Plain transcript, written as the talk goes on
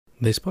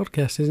This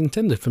podcast is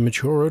intended for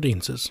mature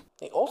audiences.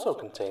 It also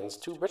contains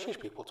two British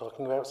people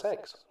talking about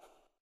sex.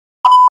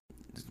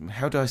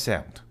 How do I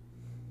sound?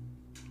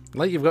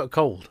 Like you've got a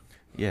cold.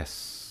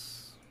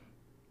 Yes.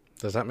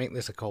 Does that make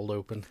this a cold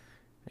open?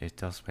 It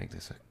does make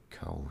this a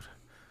cold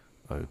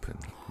open,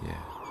 yeah.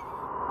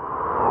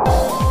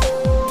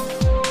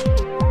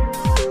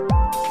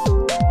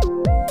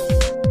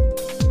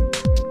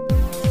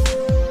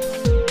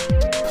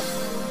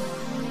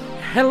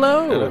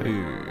 Hello!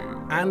 Hello.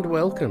 And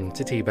welcome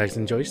to Teabags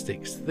and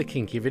Joysticks, the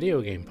kinky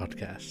video game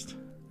podcast.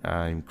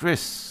 I'm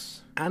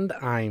Chris. And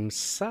I'm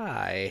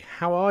Sai.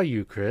 How are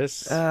you,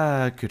 Chris?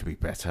 Could be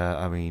better.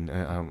 I mean,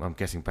 I'm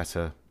getting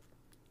better.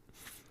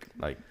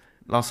 Like,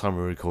 last time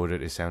we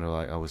recorded, it sounded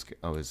like I was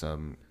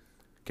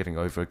getting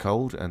over a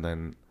cold, and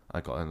then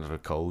I got another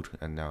cold,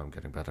 and now I'm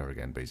getting better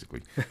again,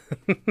 basically.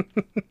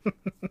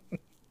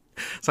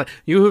 It's like,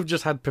 you have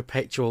just had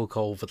perpetual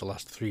cold for the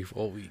last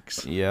 3-4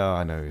 weeks. Yeah,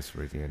 I know, it's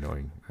really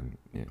annoying, and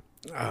yeah.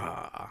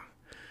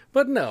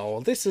 But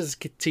no, this is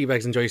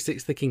Teabags and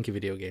Joysticks, the kinky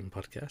video game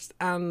podcast.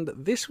 And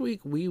this week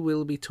we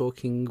will be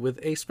talking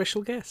with a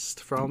special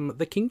guest from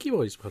the Kinky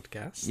Boys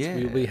podcast. Yeah.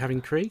 We'll be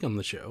having Craig on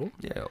the show.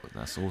 Yeah,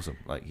 that's awesome.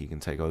 Like, he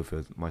can take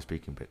over my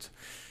speaking bit.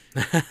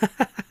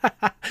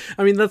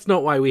 I mean, that's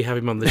not why we have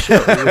him on the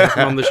show. We have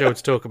him on the show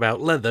to talk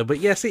about leather. But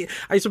yes,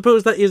 I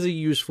suppose that is a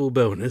useful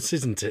bonus,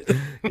 isn't it?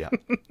 Yeah.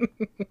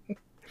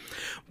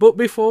 But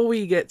before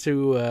we get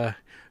to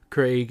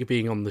Craig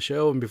being on the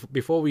show, and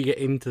before we get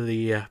into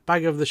the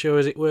bag of the show,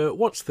 as it were,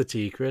 what's the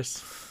tea,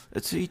 Chris?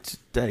 See,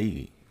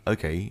 today,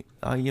 okay,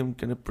 I am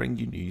going to bring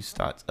you news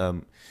that,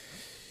 some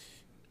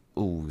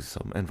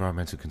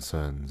environmental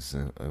concerns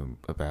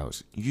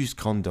about used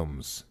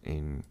condoms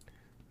in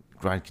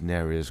Gran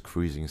Canaria's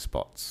cruising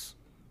spots.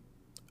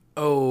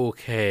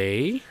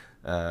 Okay.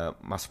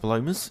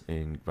 Maspalomas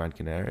in Gran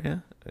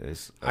Canaria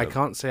is... I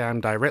can't say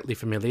I'm directly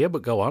familiar,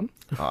 but go on.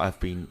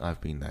 I've been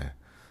there.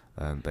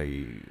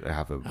 They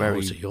have a very...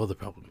 Oh, so you're the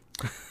problem.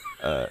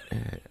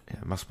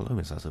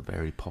 Maspalomas has a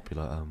very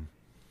popular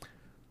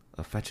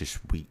a fetish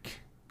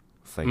week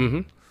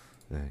thing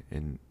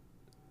in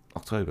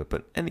October.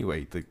 But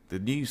anyway, the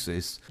news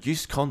is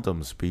used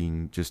condoms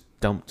being just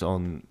dumped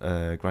on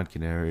Gran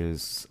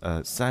Canaria's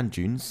sand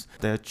dunes.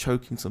 They're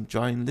choking some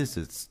giant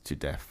lizards to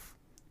death.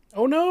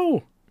 Oh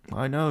no!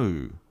 I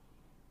know.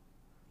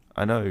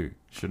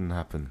 Shouldn't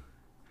happen.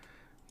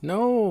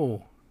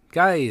 No.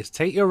 Guys,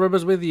 take your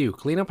rubbers with you.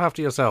 Clean up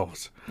after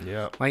yourselves.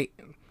 Yeah. Like,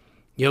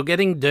 you're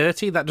getting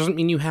dirty, that doesn't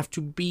mean you have to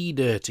be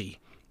dirty.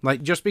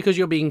 Like, just because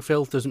you're being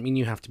filth doesn't mean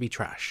you have to be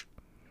trash.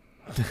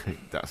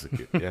 That's a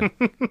good, yeah.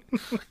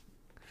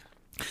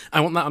 I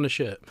want that on a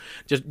shirt.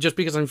 Just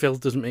because I'm filth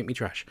doesn't make me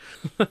trash.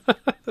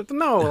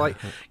 No, like,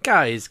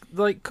 guys,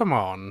 like, come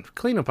on.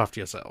 Clean up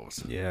after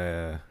yourselves.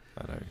 Yeah,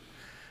 I know.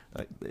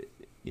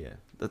 Yeah,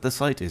 the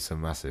site is a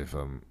massive,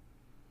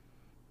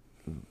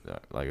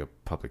 like a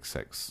public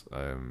sex,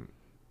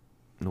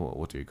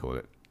 what do you call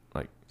it?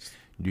 Like,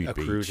 nude A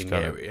beach. cruising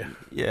area.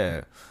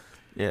 Yeah,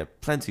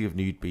 plenty of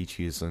nude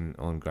beaches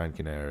on Gran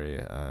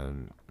Canaria,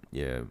 and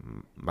yeah,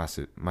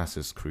 massive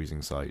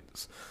cruising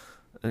sites.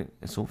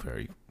 It's all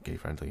very gay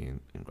friendly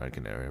in Gran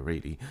Canaria,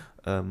 really.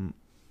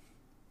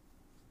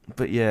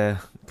 But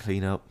yeah,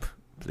 clean up,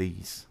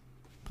 please.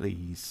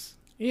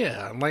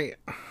 Yeah, like,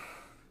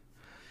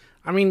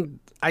 I mean,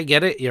 I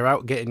get it, you're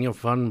out getting your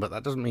fun, but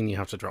that doesn't mean you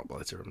have to drop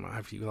litter and what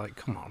have you. Like,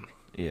 come on.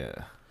 Yeah.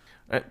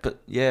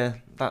 But yeah,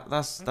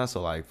 that's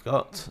all I've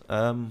got.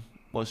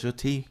 What's your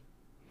tea?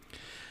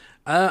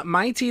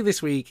 My tea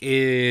this week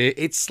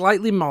it's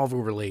slightly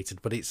Marvel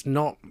related, but it's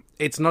not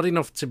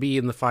enough to be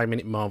in the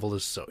 5-minute Marvel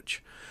as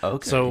such.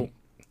 Okay. So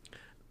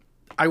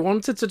I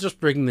wanted to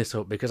just bring this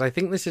up because I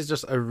think this is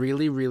just a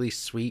really, really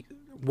sweet...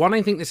 One,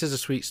 I think this is a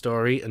sweet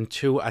story, and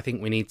two, I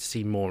think we need to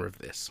see more of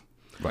this.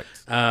 Right.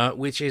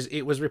 Which is,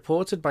 it was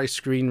reported by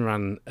Screen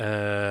Rant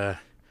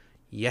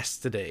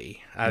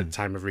yesterday at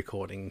time of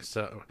recording.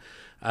 So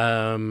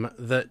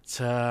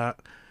that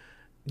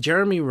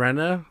Jeremy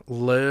Renner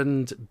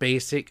learned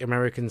basic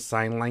American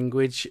Sign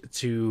Language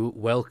to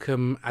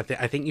welcome. I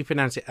think you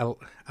pronounce it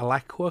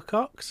Alaqua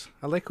Cox.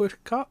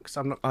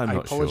 I'm not. I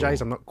apologize.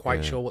 Sure. I'm not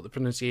quite sure what the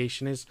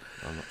pronunciation is.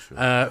 I'm not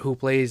sure. Who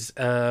plays?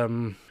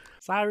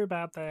 Sorry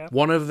about that.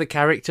 One of the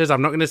characters,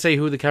 I'm not going to say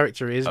who the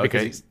character is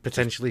because Okay. it's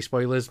potentially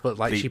spoilers, but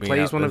like Bleep she me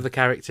plays out one of then. the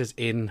characters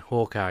in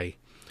Hawkeye.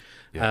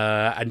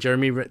 Yeah. And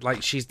Jeremy,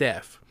 like, she's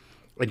deaf.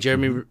 And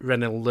Jeremy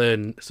Renner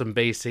learned some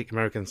basic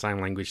American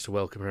Sign Language to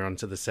welcome her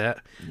onto the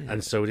set. Yeah.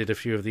 And so did a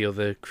few of the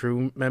other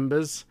crew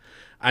members.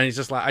 And it's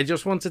just like, I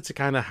just wanted to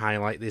kind of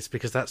highlight this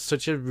because that's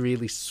such a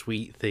really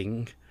sweet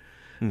thing.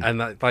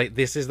 And that, like,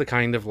 this is the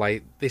kind of,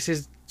 like, this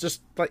is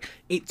just, like,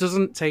 it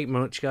doesn't take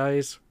much,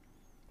 guys.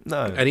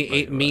 No. And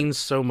it means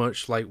so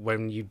much, like,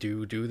 when you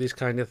do this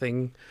kind of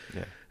thing.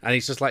 Yeah. And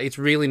it's just, like, it's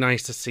really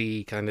nice to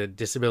see kind of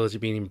disability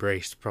being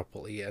embraced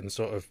properly and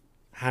sort of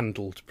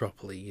handled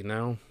properly, you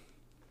know?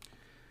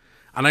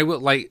 And I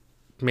will, like,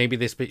 maybe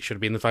this bit should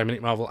have been the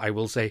 5-minute Marvel. I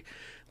will say,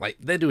 like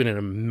they're doing an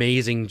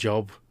amazing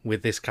job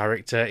with this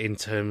character in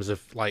terms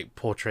of like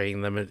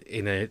portraying them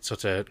in a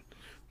sort of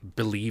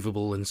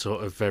believable and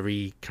sort of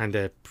very kind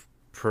of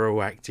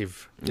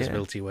proactive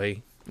disability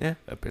way. Yeah,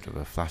 a bit of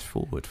a flash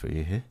forward for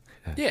you here.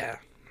 Yeah.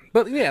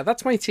 But yeah,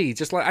 that's my tea.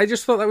 Just like I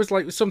just thought that was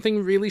like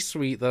something really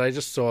sweet that I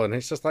just saw, and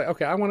it's just like,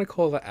 okay, I want to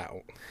call that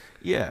out.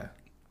 Yeah.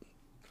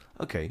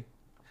 Okay.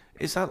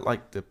 Is that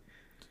like the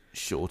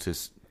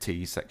shortest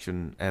tea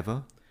section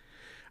ever?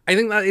 I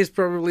think that is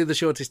probably the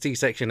shortest tea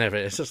section ever.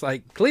 It's just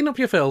like, clean up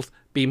your filth,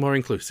 be more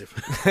inclusive.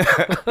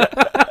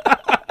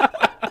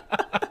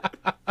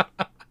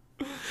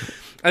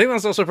 I think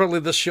that's also probably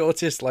the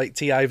shortest like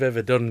tea I've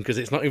ever done, because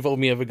it's not involved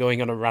me ever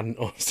going on a rant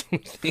or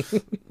something.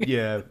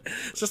 Yeah.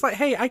 It's just like,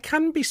 hey, I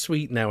can be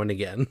sweet now and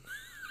again.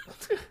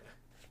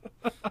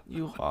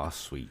 You are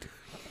sweet.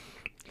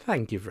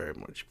 Thank you very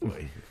much,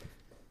 boy.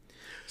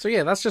 So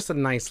yeah, that's just a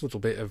nice little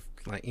bit of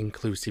like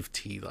inclusive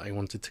tea that I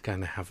wanted to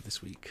kind of have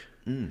this week.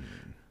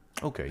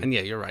 Okay. And yeah,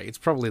 you're right. It's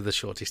probably the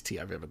shortest tea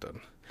I've ever done.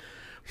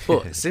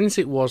 But since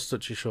it was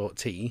such a short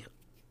tea,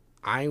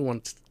 I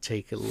want to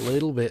take a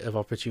little bit of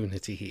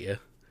opportunity here.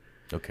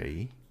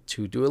 Okay.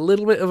 To do a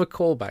little bit of a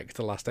callback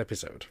to last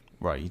episode.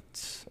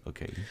 Right.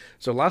 Okay.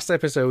 So last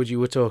episode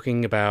you were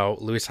talking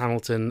about Lewis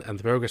Hamilton and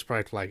the Progress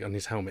Pride flag on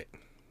his helmet.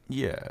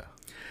 Yeah.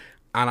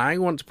 And I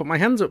want to put my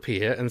hands up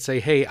here and say,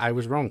 hey, I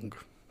was wrong.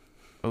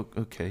 Oh,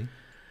 okay.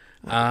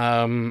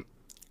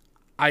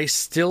 I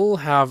still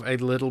have a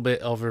little bit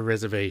of a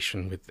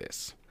reservation with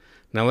this.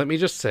 Now, let me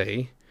just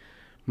say,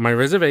 my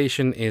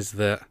reservation is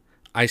that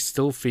I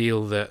still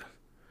feel that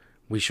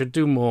we should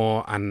do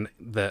more, and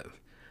that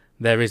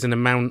there is an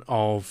amount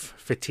of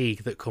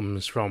fatigue that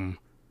comes from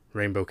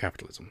rainbow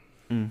capitalism.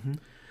 Mm-hmm.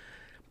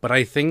 But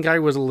I think I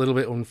was a little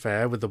bit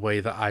unfair with the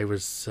way that I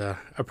was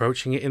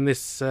approaching it in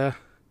this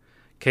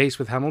case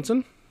with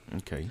Hamilton.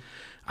 Okay.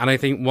 And I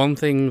think one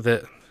thing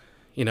that,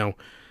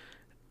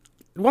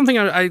 one thing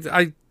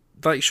I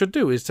like should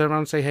do is turn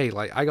around and say, hey,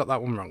 like, I got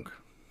that one wrong.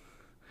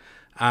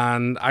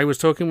 And I was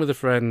talking with a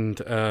friend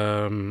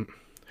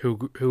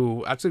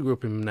who actually grew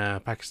up in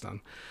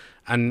Pakistan,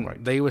 and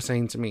they were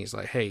saying to me, it's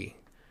like, hey,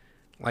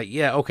 like,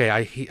 yeah, okay,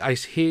 I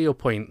hear your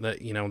point that,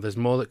 there's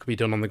more that could be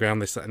done on the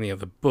ground, this, that, and the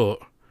other, but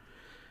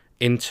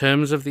in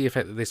terms of the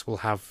effect that this will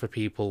have for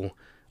people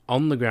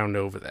on the ground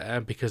over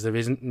there, because there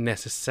isn't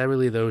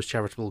necessarily those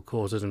charitable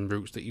causes and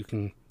routes that you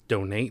can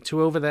donate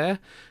to over there,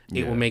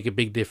 it will make a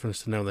big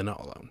difference to know they're not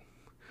alone.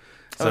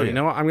 So, you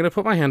know what? I'm going to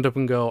put my hand up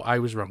and go, I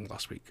was wrong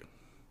last week.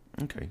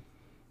 Okay.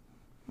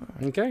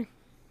 Right. Okay.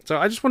 So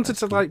I just wanted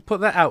to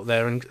put that out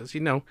there, and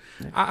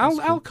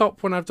I'll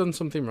cop when I've done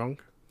something wrong.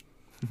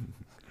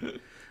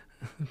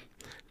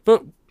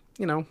 But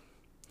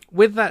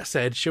with that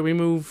said, shall we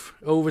move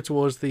over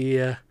towards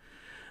the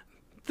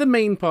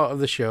main part of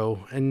the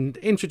show and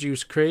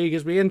introduce Craig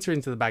as we enter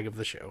into the bag of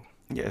the show?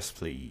 Yes,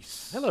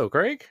 please. Hello,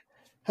 Craig.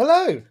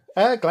 Hello.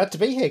 Glad to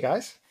be here,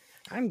 guys.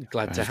 I'm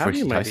glad to have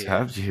you, my dear. Nice to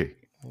have you.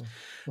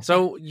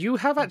 So you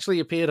have actually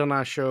appeared on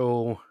our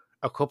show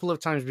a couple of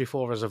times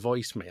before as a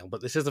voicemail,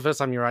 but this is the first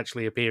time you're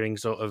actually appearing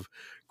sort of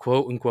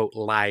quote unquote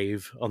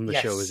live on the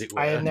show, as it were.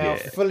 I am now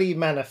fully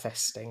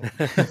manifesting.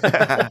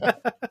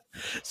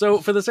 So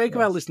for the sake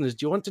of our listeners,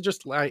 do you want to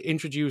just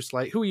introduce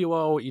who you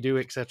are, what you do,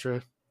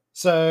 etc.?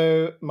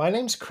 So my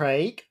name's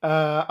Craig.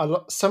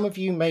 Some of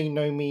you may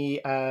know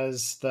me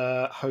as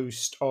the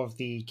host of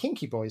the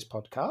Kinky Boys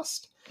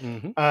podcast.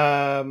 Mm-hmm.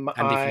 And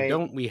if you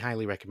don't, we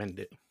highly recommend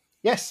it.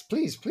 Yes,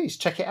 please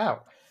check it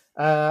out.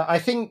 I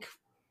think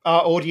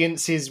our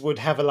audiences would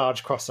have a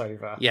large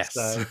crossover. Yes.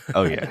 So,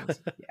 oh, yeah.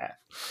 Yeah.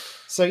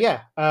 So,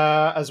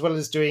 as well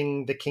as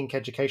doing the Kink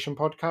Education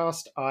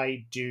podcast,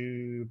 I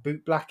do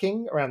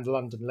bootblacking around the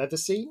London leather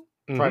scene,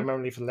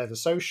 primarily for Leather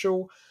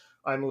Social.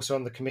 I'm also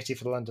on the committee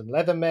for the London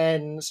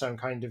Leathermen, so I'm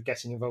kind of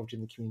getting involved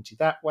in the community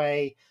that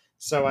way.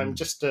 So I'm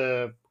just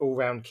a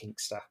all-round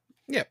kinkster.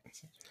 Yeah.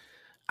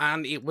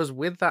 And it was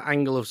with that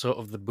angle of sort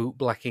of the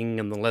bootblacking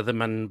and the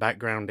Leatherman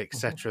background,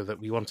 etc., that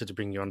we wanted to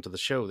bring you onto the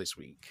show this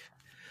week.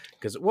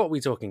 Because what are we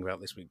talking about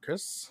this week,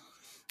 Chris?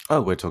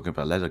 Oh, we're talking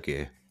about leather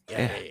gear.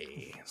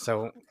 Yay. Yeah.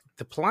 So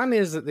the plan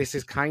is that this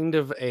is kind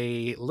of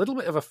a little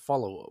bit of a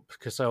follow-up.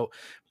 Because so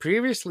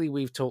previously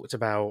we've talked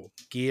about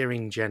gear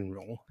in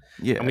general.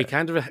 Yeah. And we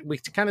kind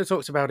of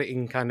talked about it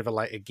in kind of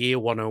a Gear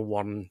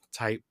 101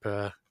 type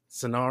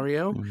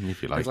scenario.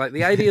 If you like. It's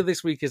the idea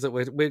this week is that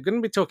we're going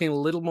to be talking a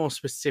little more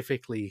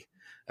specifically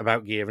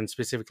about gear, and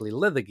specifically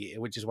leather gear,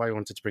 which is why I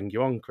wanted to bring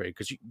you on, Craig,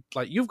 because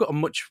you've got a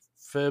much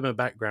firmer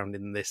background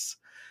in this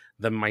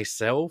than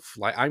myself.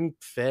 I'm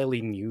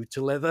fairly new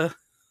to leather.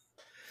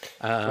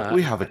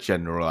 We have a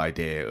general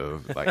idea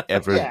of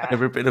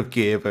every bit of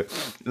gear, but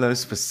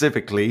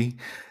specifically,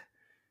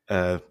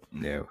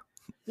 no.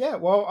 Yeah,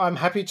 well, I'm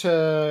happy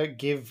to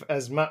give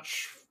as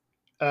much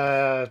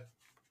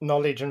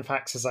knowledge and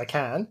facts as I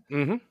can.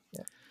 Mm-hmm.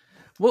 Yeah.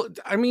 Well,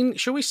 I mean,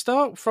 shall we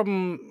start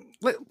from...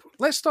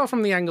 Let's start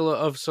from the angle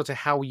of sort of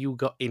how you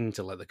got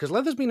into leather, because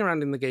leather's been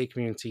around in the gay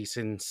community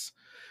since,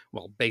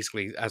 well,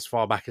 basically as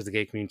far back as the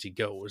gay community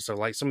goes. So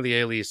like some of the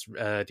earliest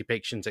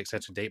depictions,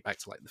 etc., date back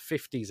to like the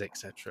 50s,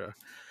 etc.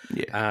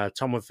 Yeah.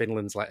 Tom of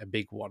Finland's like a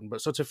big one.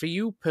 But sort of for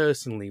you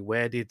personally,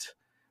 where did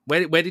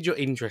your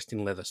interest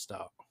in leather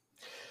start?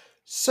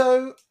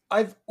 So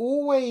I've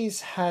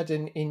always had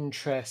an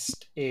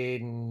interest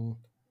in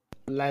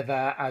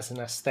leather as an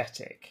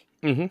aesthetic.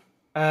 Mm-hmm.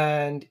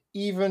 And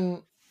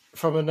even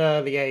from an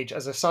early age,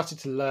 as I started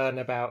to learn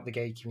about the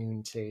gay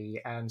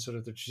community and sort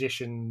of the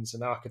traditions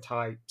and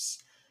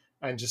archetypes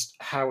and just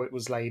how it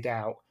was laid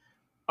out,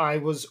 I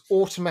was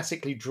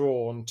automatically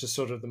drawn to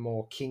sort of the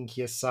more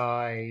kinkier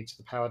side,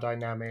 the power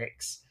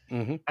dynamics,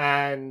 Mm-hmm.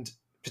 and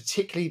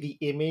particularly the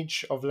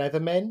image of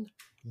Leathermen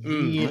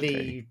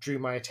really drew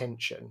my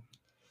attention.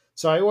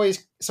 So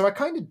I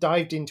kind of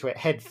dived into it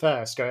head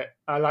first.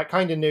 I like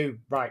kind of knew,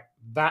 right,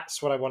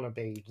 that's what I want to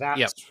be.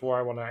 That's what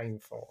I want to aim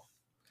for.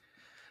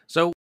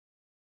 So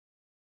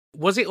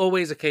was it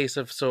always a case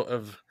of sort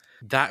of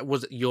that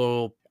was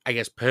your, I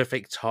guess,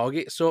 perfect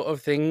target sort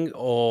of thing,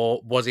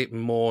 or was it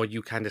more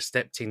you kind of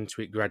stepped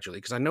into it gradually?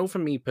 Because I know for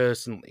me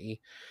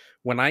personally,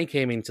 when I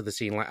came into the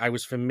scene, like I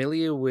was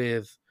familiar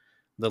with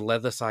the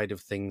leather side of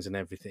things and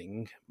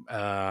everything.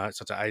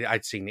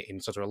 I'd seen it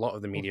in sort of a lot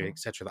of the media,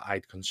 etc., that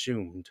I'd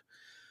consumed.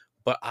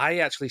 But I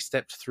actually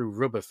stepped through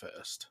rubber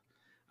first.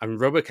 And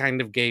rubber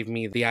kind of gave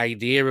me the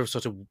idea of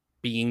sort of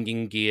being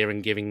in gear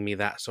and giving me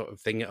that sort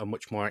of thing at a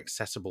much more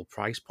accessible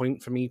price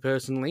point for me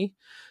personally.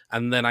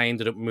 And then I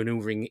ended up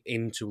maneuvering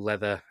into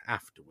leather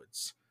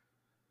afterwards.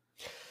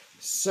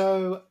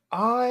 So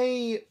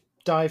I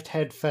dived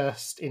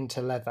headfirst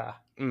into leather,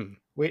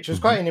 which was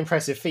quite an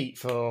impressive feat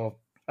for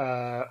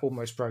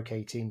almost broke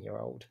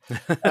 18-year-old.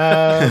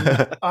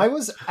 I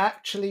was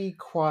actually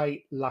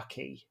quite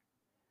lucky.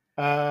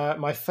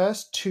 My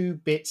first 2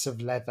 bits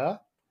of leather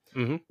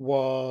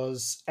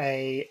was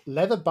a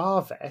leather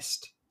bar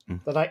vest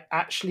that I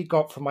actually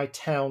got from my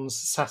town's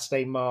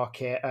Saturday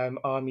market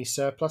army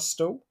surplus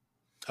stall.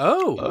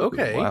 Oh,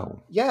 okay.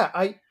 Wow. Yeah,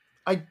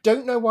 I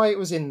don't know why it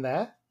was in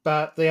there,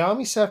 but the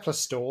army surplus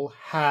stall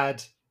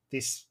had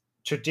this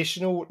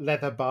traditional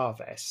leather bar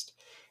vest.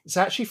 It's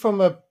actually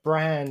from a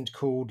brand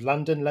called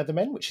London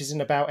Leathermen, which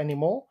isn't about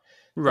anymore.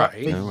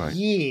 Right. But for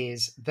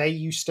years, they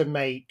used to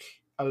make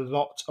a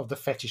lot of the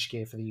fetish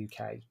gear for the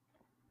UK.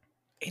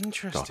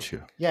 Interesting.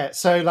 Gotcha. Yeah,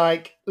 so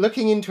like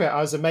looking into it,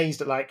 I was amazed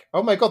at like,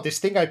 oh my god, this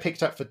thing I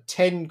picked up for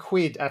 10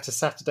 quid at a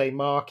Saturday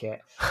market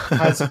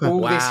has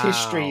all this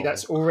history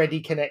that's already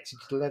connected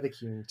to the leather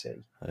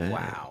community.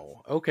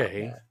 Wow.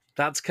 Okay. Yeah.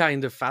 That's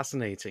kind of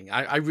fascinating.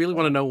 I really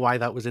want to know why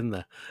that was in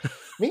there.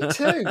 Me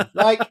too.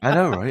 Like I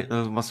know, right?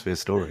 There must be a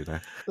story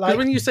there. Because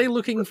when you say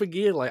looking for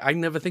gear, like I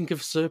never think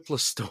of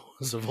surplus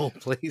stores of all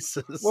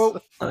places.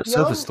 Well,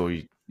 Surface store,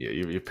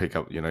 you pick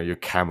up, your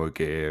camo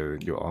gear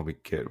and your army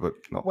kit, but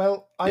not.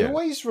 Well, I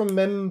always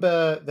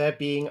remember there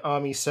being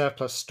army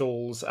surplus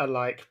stalls at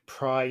like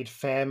Pride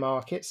fair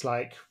markets,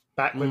 like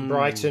back when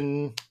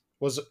Brighton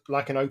was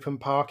like an open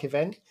park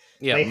event.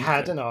 They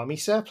had an army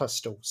surplus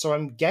stall. So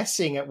I'm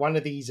guessing at one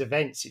of these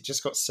events, it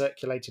just got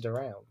circulated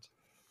around.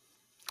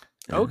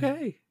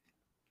 Okay.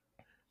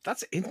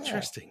 That's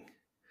interesting.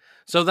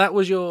 So that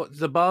was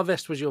the bar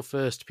vest was your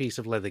first piece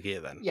of leather gear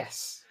then?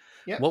 Yes.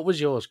 Yep. What was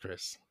yours,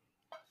 Chris?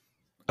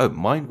 Oh,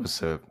 mine was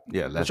leather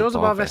was yours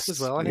bar a bar vest as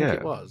well? I think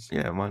it was.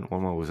 Yeah, mine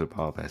was a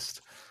bar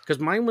vest.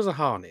 Because mine was a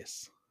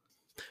harness.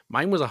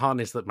 Mine was a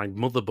harness that my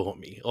mother bought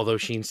me, although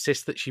she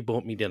insists that she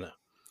bought me dinner.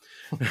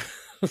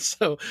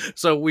 So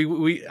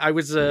I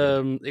was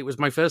it was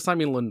my first time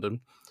in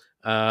London,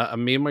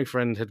 and me and my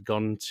friend had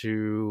gone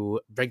to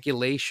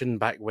Regulation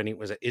back when it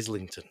was at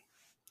Islington.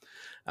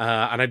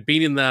 And I'd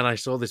been in there and I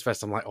saw this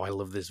vest. I'm like, oh, I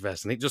love this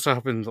vest. And it just so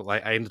happened that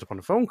like I ended up on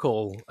a phone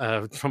call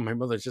from my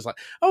mother. She's like,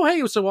 oh,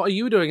 hey, so what are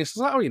you doing? And she's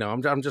like,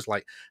 oh, I'm just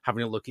like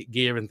having a look at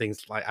gear and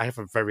things. Like I have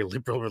a very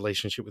liberal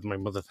relationship with my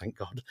mother, thank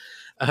God.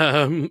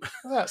 That's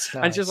nice.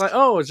 And she's like,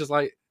 oh, it's just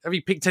like, have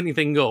you picked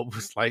anything up?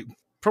 It's like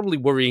probably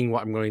worrying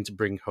what I'm going to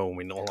bring home,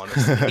 in all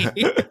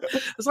honesty.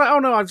 It's like, oh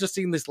no, I've just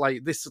seen this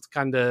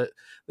kind of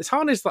this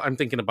harness that I'm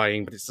thinking of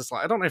buying, but it's just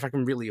like I don't know if I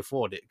can really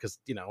afford it because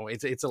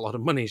it's a lot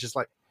of money. It's just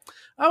like,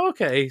 oh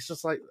okay. It's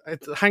just like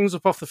it hangs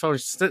up off the phone,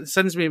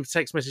 sends me a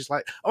text message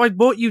like, oh, I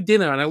bought you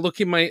dinner, and I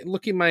look in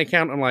my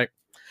account, and I'm like,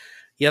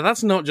 yeah,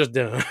 that's not just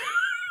dinner.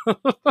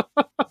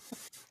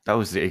 That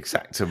was the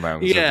exact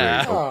amount of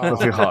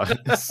your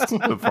harness,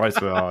 the price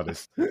of the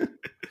harness.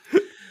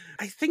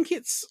 I think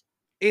it's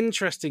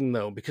interesting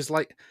though because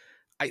like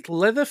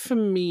leather for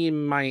me,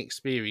 in my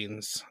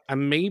experience,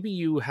 and maybe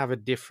you have a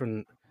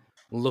different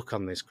look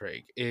on this,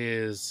 Craig,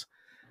 is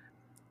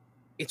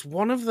it's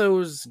one of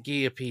those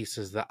gear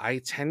pieces that I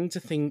tend to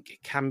think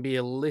can be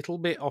a little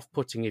bit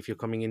off-putting if you're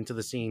coming into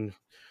the scene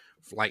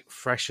like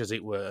fresh, as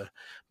it were,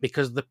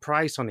 because the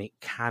price on it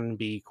can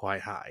be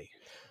quite high.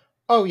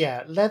 Oh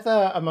yeah,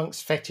 leather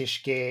amongst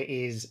fetish gear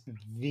is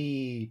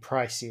the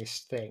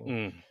priciest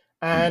thing.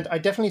 And I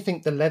definitely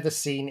think the leather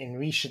scene in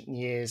recent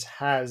years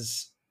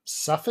has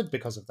suffered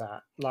because of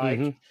that.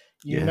 Like,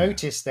 you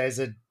notice there's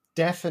a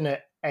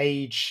definite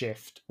age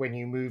shift when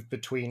you move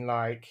between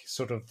like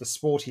sort of the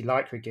sporty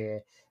lycra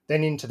gear,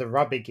 then into the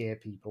rubber gear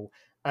people,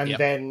 and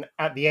then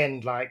at the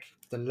end, like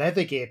the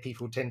leather gear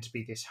people tend to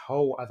be this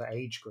whole other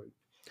age group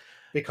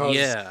because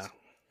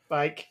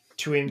like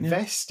to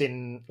invest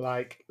in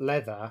like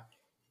leather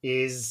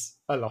is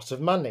a lot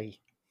of money.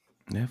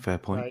 Yeah, fair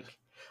point. Like,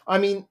 I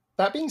mean,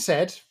 that being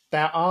said,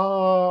 there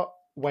are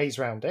ways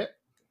around it.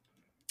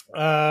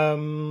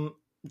 Do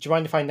you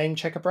mind if I name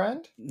check a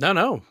brand?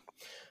 No.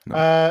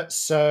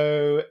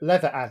 So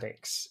Leather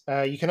Addicts.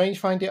 You can only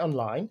find it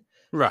online.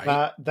 Right.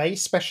 But they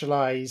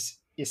specialize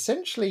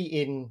essentially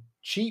in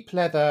cheap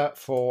leather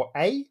for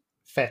A,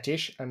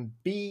 fetish, and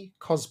B,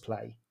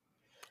 cosplay.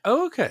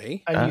 Oh,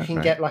 okay. And you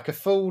can get like a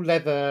full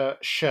leather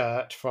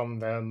shirt from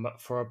them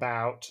for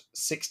about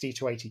 60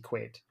 to 80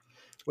 quid.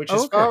 Which,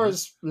 as far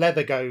as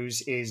leather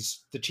goes, is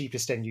the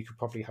cheapest end you could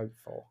probably hope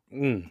for.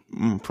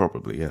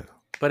 Probably, yeah.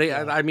 But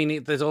I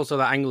mean, there's also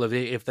that angle of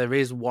if there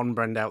is one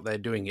brand out there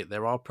doing it,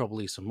 there are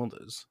probably some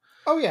others.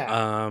 Oh, yeah.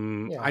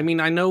 I mean,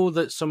 I know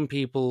that some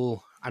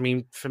people... I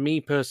mean, for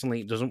me personally,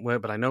 it doesn't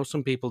work, but I know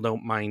some people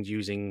don't mind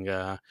using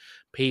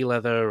pea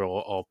leather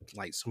or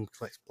like some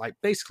like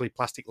basically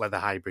plastic leather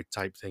hybrid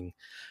type thing.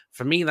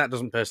 For me, that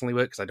doesn't personally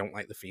work because I don't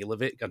like the feel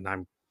of it, and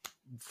I'm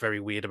very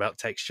weird about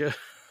texture.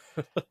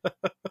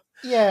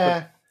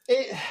 Yeah,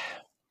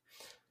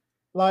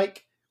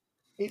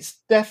 it's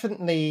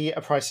definitely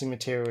a pricey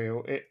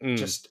material. It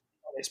just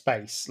on its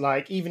base,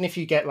 like even if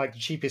you get like the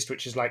cheapest,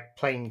 which is like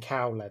plain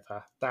cow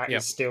leather, that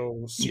is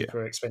still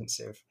super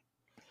expensive.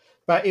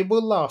 But it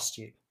will last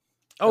you.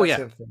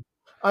 That's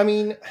I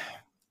mean,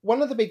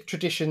 one of the big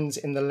traditions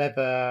in the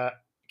leather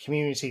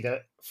community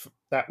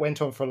that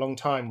went on for a long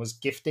time was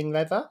gifting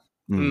leather.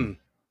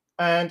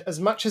 And as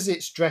much as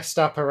it's dressed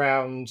up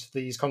around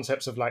these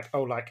concepts of like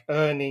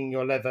earning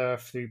your leather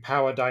through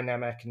power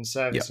dynamic and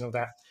service and all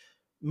that,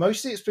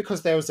 mostly it's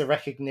because there was a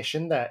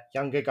recognition that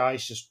younger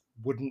guys just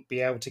wouldn't be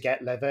able to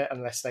get leather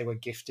unless they were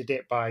gifted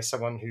it by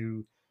someone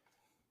who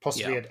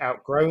possibly had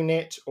outgrown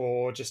it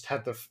or just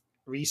had the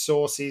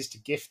resources to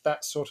gift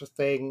that sort of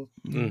thing.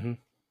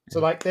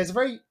 So like there's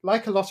a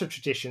lot of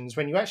traditions,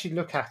 when you actually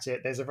look at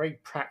it, there's a very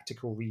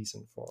practical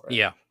reason for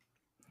it.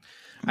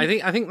 I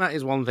think that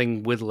is one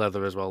thing with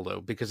leather as well,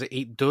 though, because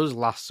it does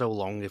last so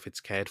long if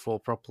it's cared for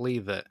properly,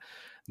 that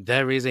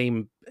there is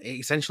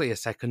essentially a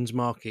seconds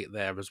market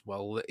there as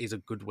well. That is a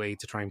good way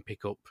to try and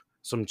pick up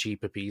some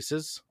cheaper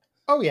pieces.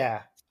 Oh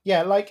yeah,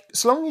 like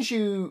as long as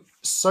you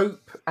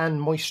soap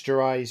and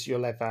moisturize your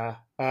leather,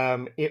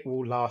 it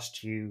will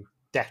last you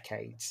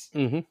decades.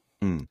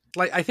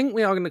 Like, I think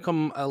we are going to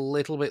come a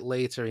little bit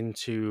later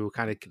into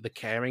kind of the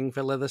caring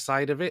for leather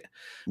side of it,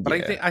 but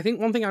I think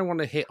one thing I want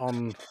to hit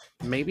on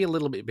maybe a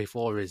little bit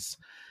before is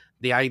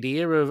the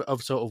idea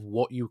of sort of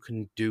what you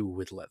can do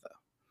with leather,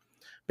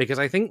 because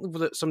I think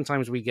that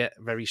sometimes we get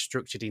very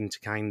structured into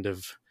kind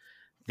of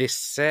this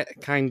set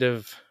kind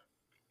of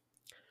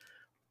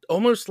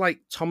almost like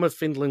Tom of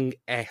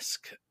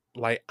Finland-esque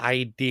like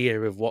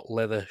idea of what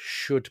leather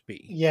should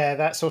be. Yeah,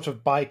 that sort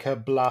of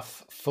biker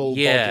bluff full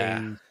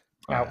body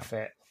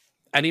outfit.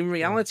 And in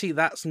reality,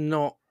 that's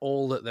not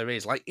all that there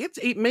is. Like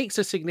it makes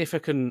a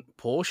significant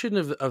portion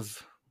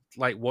of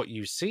like what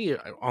you see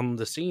on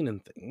the scene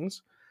and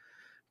things.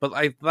 But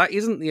that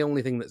isn't the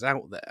only thing that's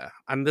out there.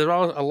 And there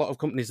are a lot of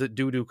companies that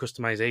do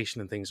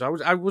customization and things. So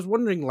I was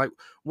wondering like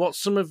what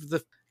some of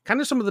the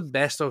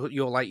best or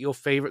your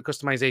favorite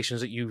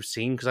customizations that you've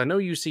seen, because I know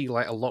you see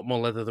like a lot more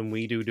leather than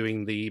we do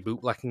doing the boot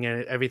blacking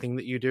and everything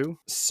that you do.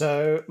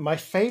 So my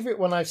favorite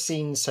one I've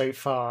seen so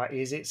far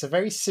is it's a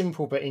very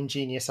simple but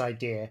ingenious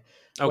idea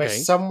where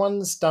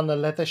someone's done a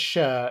leather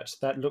shirt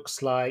that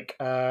looks like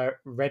a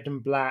red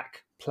and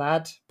black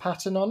plaid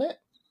pattern on it.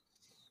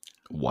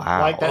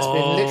 Wow. Like that's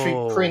been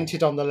literally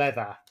printed on the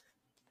leather.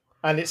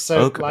 And it's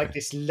like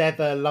this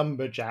leather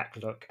lumberjack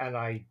look, and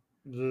I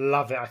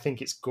love it. I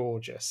think it's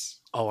gorgeous.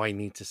 Oh, I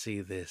need to see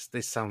this.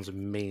 This sounds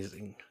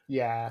amazing.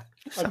 Yeah.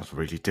 It sounds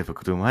really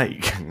difficult to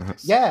make.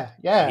 Yeah.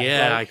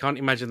 Yeah, I can't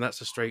imagine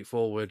that's a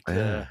straightforward...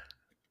 Yeah,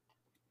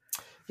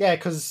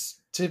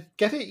 because to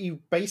get it, you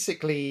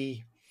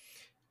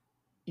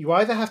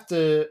either have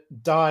to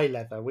dye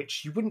leather,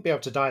 which you wouldn't be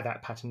able to dye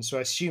that pattern, so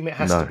I assume it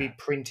has to be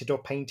printed or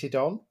painted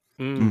on.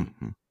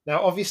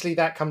 Now, obviously,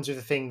 that comes with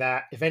the thing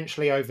that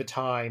eventually, over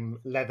time,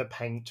 leather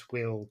paint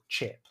will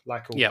chip,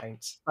 like all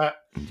paints. But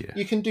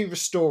you can do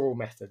restoral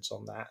methods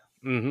on that.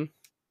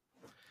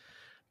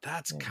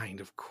 That's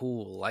kind of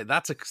cool. Like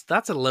that's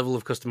a level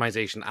of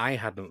customization I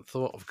hadn't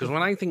thought of, because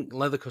when I think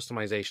leather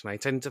customization, I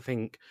tend to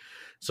think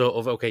sort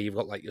of you've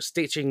got like your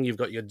stitching, you've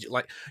got your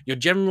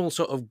general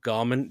sort of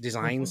garment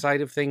design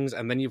side of things,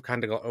 and then you've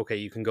kind of got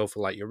you can go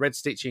for like your red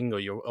stitching or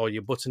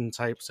your button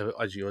types or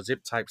your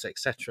zip types,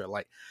 etc.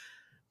 Like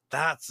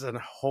that's a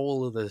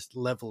whole other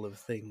level of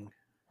thing.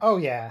 Oh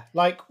yeah,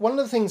 like one of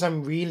the things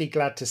I'm really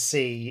glad to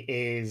see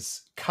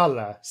is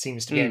color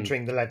seems to be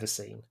entering the leather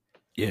scene.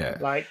 Yeah,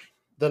 like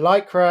the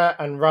lycra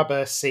and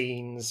rubber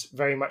scenes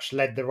very much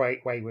led the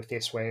right way with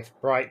this, with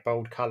bright,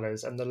 bold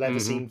colors, and the leather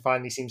scene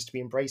finally seems to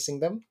be embracing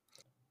them.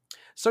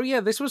 So yeah,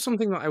 this was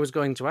something that I was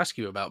going to ask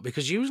you about,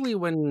 because usually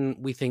when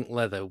we think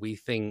leather, we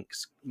think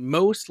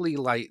mostly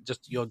like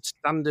just your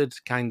standard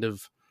kind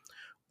of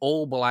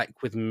all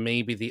black with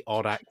maybe the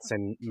odd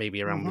accent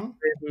maybe around the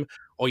trim,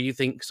 or you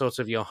think sort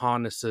of your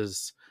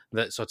harnesses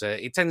that sort of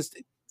it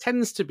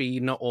tends to be,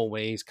 not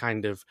always,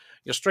 kind of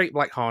your straight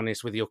black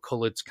harness with your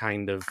coloured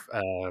kind of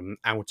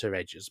outer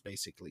edges,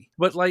 basically.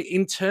 But like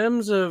in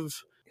terms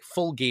of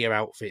full gear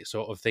outfit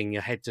sort of thing,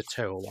 your head to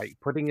toe, like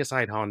putting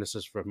aside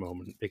harnesses for a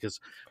moment,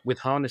 because with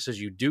harnesses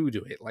you do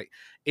it, like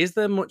is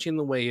there much in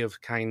the way of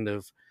kind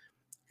of,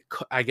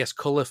 I guess,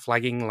 color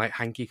flagging, like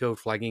hanky code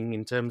flagging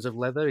in terms of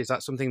leather? Is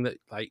that something that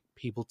like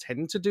people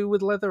tend to do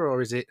with leather, or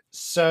is it?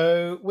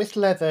 So with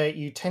leather,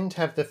 you tend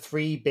to have the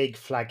three big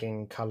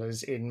flagging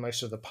colors in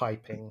most of the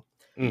piping,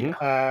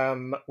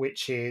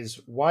 which is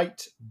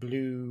white,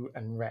 blue,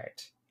 and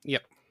red.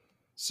 Yep.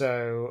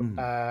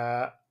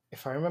 So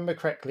if I remember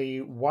correctly,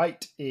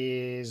 white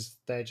is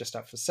they're just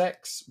up for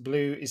sex,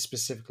 blue is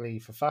specifically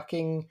for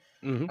fucking,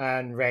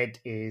 and red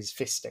is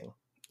fisting.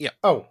 Yeah.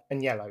 Oh,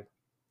 and yellow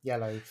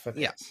for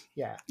this.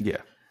 Yeah.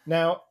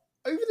 Now,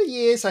 over the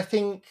years, I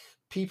think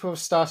people have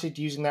started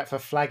using that for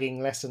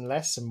flagging less and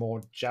less, and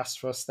more just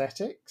for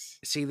aesthetics.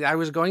 See, I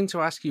was going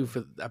to ask you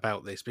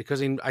about this,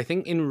 because I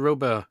think in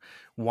rubber,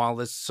 while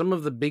there's some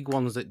of the big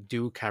ones that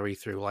do carry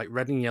through, like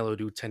red and yellow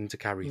do tend to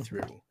carry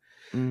through.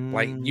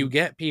 Like you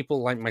get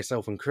people like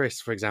myself and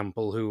Chris, for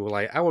example, who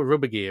like our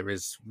rubber gear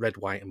is red,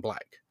 white, and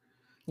black,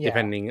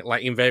 depending,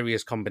 like in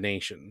various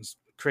combinations.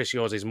 Chris,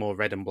 yours is more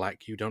red and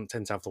black. You don't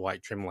tend to have the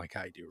white trim like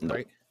I do,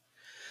 right?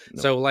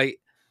 No. So, like,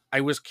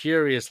 I was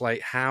curious,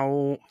 like,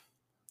 how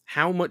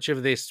much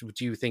of this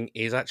do you think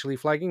is actually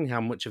flagging? How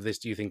much of this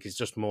do you think is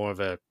just more of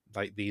a,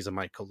 like, these are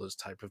my colors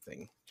type of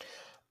thing?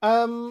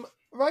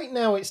 Right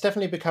now, it's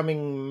definitely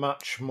becoming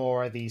much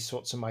more of these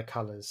sorts of my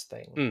colors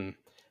thing.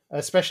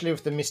 Especially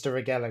with the Mr.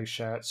 Righello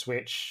shirts,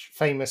 which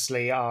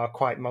famously are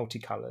quite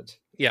multicolored.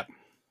 Yeah.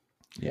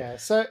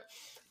 So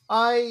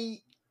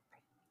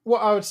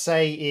what I would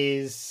say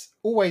is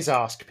always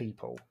ask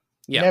people.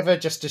 Never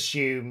just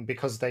assume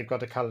because they've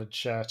got a coloured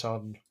shirt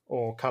on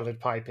or coloured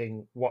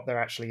piping what they're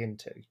actually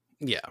into.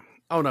 Yeah.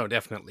 Oh, no,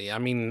 definitely. I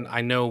mean,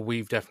 I know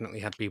we've definitely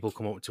had people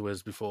come up to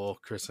us before,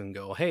 Chris, and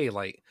go, hey,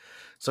 like,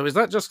 so is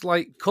that just,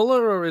 like,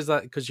 colour, or is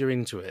that because you're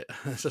into it?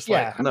 It's just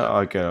like... No,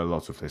 I get a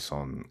lot of this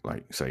on,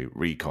 like, say,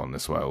 Recon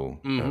as well.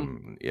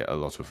 A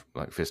lot of,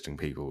 like, fisting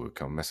people would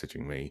come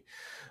messaging me.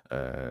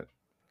 That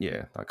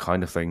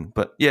kind of thing.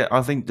 But, yeah,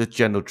 I think the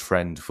general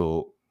trend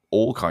for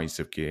all kinds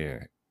of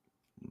gear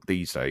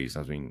these days,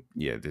 I mean,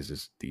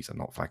 these are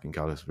not flagging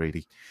colours,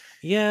 really.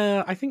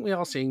 Yeah, I think we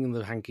are seeing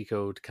the hanky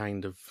code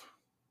kind of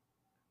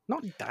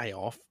not die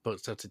off,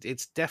 but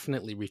it's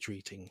definitely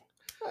retreating.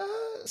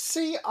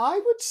 See, I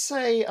would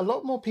say a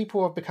lot more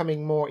people are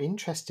becoming more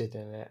interested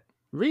in it.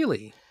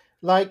 Really?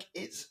 Like,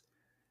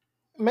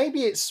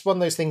 maybe it's one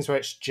of those things where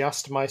it's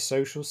just my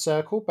social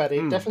circle, but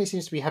it definitely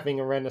seems to be having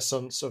a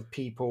renaissance of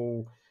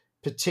people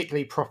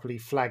particularly properly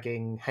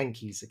flagging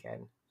hankies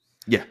again.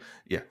 They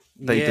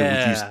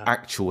would use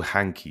actual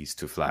hankies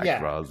to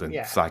flag rather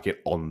than flag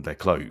it on their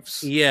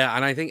clothes. Yeah,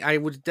 and I think I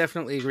would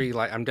definitely agree.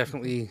 Like,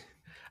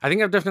 I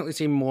think I've definitely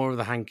seen more of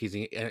the hankies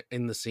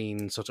in the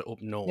scene sort of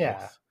up north.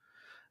 Yeah.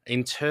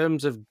 In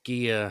terms of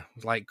gear,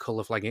 like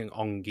colour flagging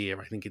on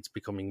gear, I think it's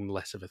becoming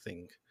less of a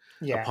thing.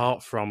 Yeah.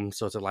 Apart from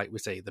sort of, like we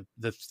say,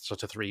 the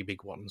sort of three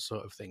big ones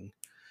sort of thing.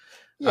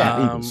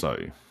 Yeah, even so.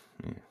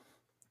 Yeah.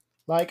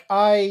 Like,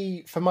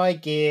 for my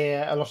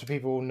gear, a lot of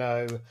people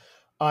know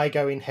I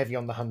go in heavy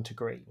on the hunter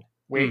green,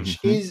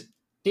 which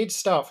did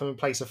start from a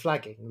place of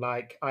flagging.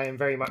 Like, I am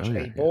very much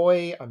a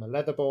boy. I'm a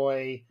leather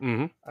boy.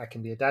 I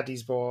can be a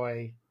daddy's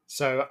boy.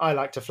 So I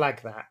like to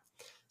flag that.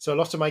 So a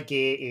lot of my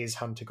gear is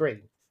hunter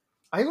green.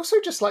 I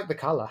also just like the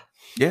colour.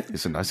 Yeah,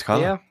 it's a nice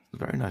colour. Yeah.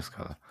 It's a very nice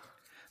colour.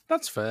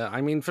 That's fair.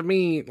 I mean, for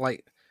me,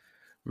 like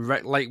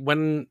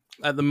when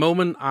at the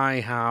moment I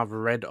have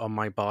red on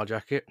my bar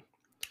jacket,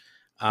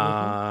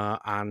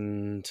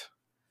 and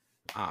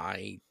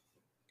I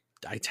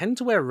tend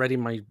to wear red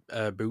in my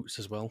boots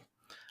as well.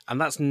 And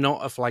that's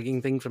not a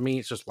flagging thing for me.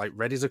 It's just like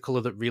red is a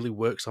colour that really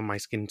works on my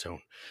skin tone.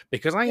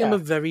 Because I am a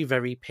very,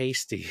 very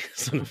pasty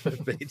son of a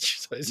bitch.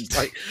 So it's just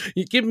like,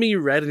 you give me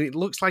red and it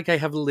looks like I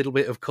have a little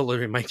bit of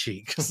colour in my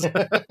cheeks.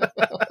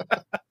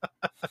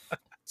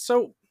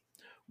 So,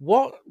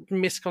 what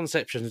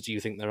misconceptions do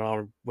you think there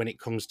are when it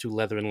comes to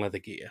leather and leather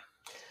gear?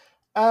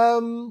 A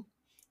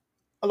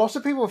lot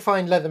of people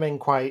find Leathermen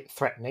quite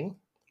threatening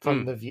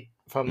from the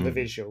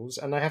visuals.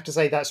 And I have to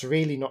say that's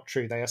really not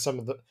true. They are some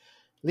of the...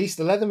 At least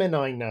the Leathermen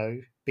I know,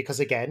 because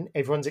again,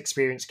 everyone's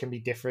experience can be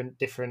different.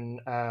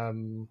 Different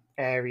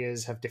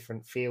areas have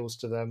different feels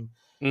to them.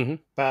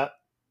 But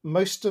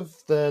most of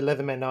the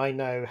Leathermen I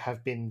know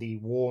have been the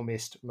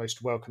warmest,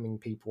 most welcoming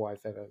people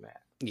I've ever met.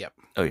 Yep.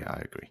 Oh yeah,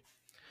 I agree.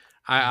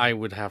 I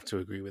would have to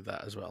agree with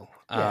that as well.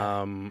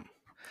 Yeah.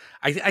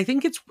 I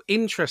think it's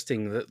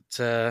interesting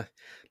that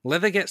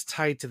leather gets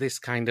tied to this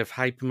kind of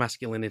hyper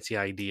masculinity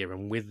idea,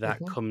 and with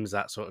that comes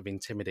that sort of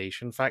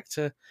intimidation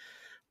factor.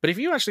 But if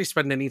you actually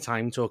spend any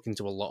time talking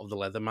to a lot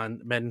of the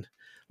men,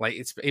 like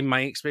it's in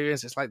my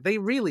experience, it's like they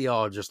really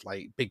are just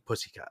like big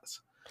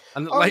pussycats.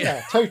 And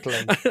yeah,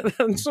 totally.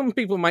 And some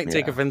people might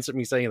take offense at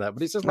me saying that,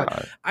 but it's just like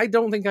I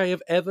don't think I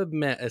have ever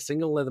met a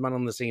single Leatherman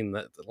on the scene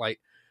that like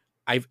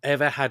I've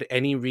ever had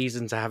any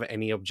reason to have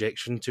any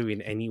objection to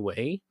in any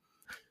way.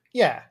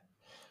 Yeah,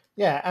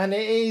 and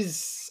it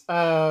is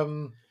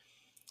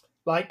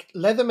like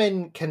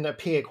Leathermen can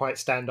appear quite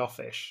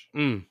standoffish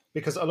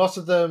because a lot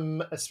of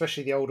them,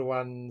 especially the older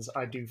ones,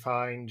 I do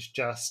find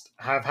just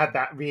have had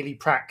that really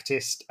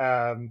practiced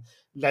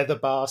leather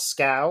bar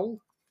scowl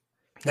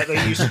that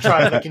they used to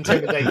try and look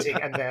intimidating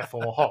and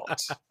therefore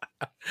hot.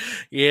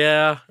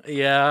 Yeah.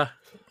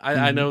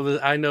 I know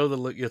the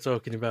look you're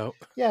talking about.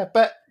 Yeah,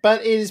 but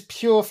it is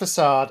pure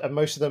facade, and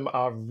most of them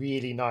are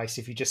really nice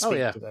if you just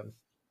speak to them.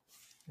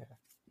 Yeah.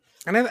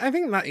 And I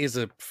think that is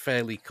a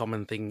fairly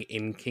common thing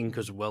in kink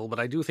as well, but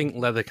I do think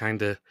leather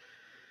kind of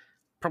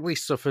probably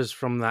suffers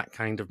from that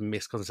kind of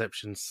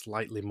misconception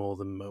slightly more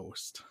than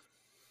most.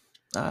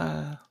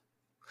 I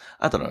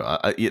don't know.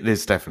 It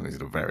is definitely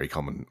a very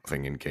common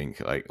thing in kink,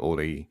 like all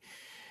the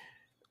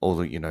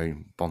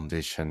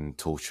bondage and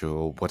torture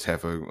or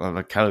whatever.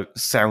 Like, kind of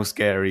sounds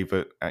scary,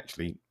 but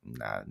actually,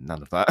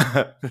 none of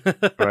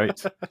that.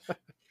 Right?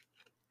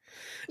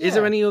 Is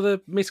there any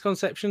other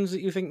misconceptions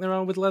that you think there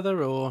are with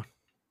leather, or?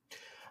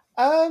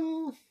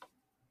 None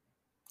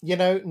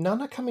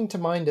are coming to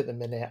mind at the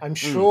minute. I'm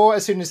sure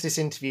as soon as this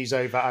interview's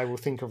over, I will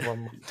think of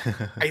one.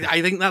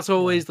 I think that's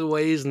always the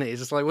way, isn't it?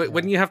 It's just like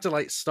when you have to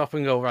like stop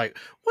and go, right,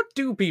 what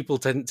do people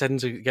tend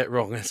to get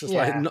wrong? It's just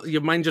like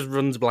your mind just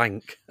runs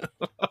blank.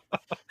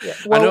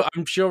 Well,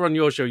 I'm sure on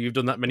your show you've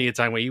done that many a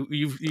time where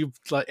you've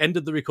like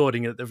ended the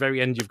recording and at the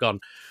very end you've gone,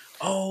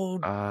 oh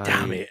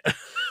damn it.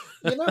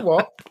 You know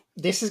what?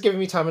 This has given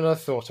me time another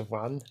thought of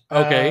one.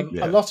 Okay.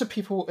 A lot of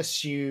people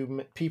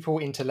assume people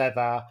into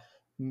leather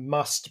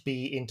must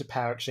be into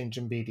power exchange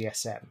and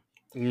BDSM.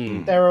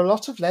 There are a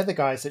lot of leather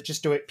guys that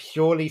just do it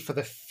purely for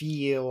the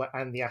feel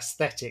and the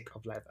aesthetic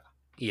of leather.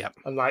 Yep.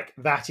 And like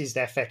that is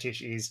their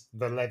fetish, is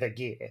the leather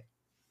gear.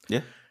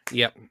 Yeah.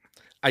 Yep.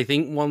 I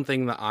think one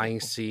thing that I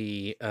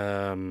see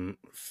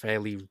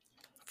fairly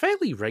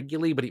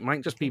regularly, but it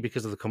might just be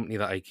because of the company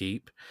that I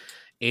keep,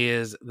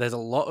 is there's a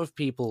lot of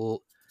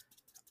people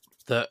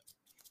that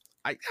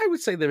I would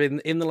say they're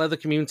in the leather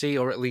community,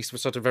 or at least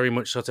sort of very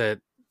much sort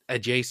of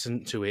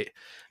adjacent to it,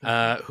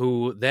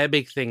 who their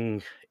big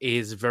thing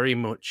is very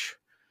much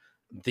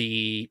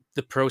the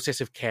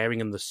process of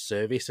caring and the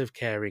service of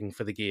caring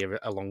for the gear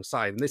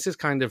alongside. And this is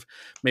kind of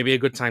maybe a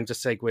good time to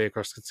segue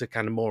across to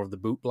kind of more of the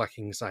boot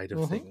blacking side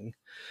of thing.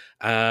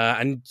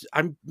 And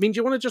I mean, do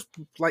you want to just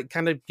like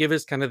kind of give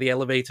us kind of the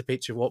elevator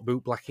pitch of what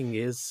boot blacking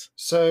is?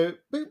 So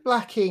boot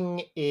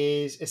blacking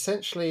is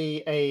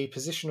essentially a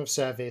position of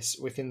service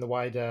within the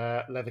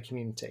wider leather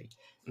community.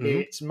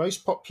 It's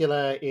most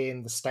popular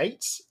in the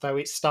States, though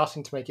it's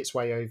starting to make its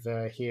way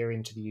over here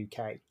into the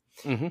UK.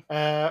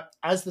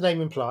 As the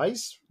name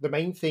implies, the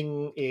main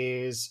thing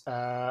is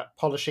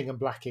polishing and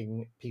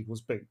blacking people's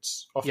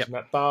boots, often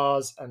at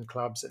bars and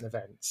clubs and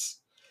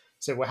events.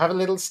 So we'll have a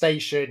little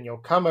station, you'll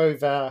come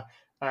over,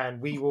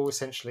 and we will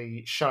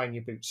essentially shine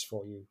your boots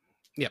for you.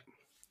 Yep.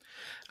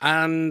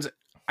 And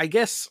I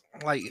guess,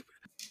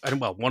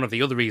 one of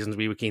the other reasons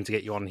we were keen to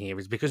get you on here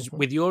is because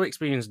with your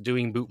experience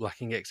doing boot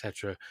blacking,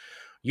 etc.,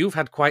 you've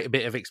had quite a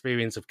bit of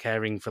experience of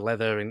caring for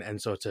leather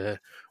and sort of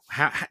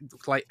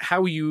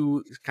how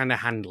you kind of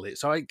handle it.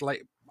 So I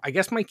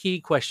guess my key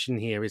question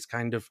here is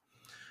kind of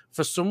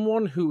for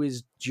someone who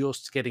is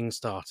just getting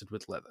started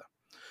with leather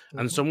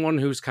and someone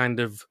who's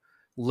kind of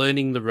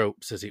learning the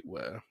ropes, as it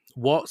were,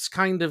 what's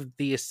kind of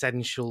the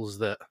essentials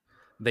that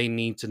they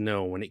need to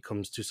know when it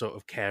comes to sort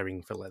of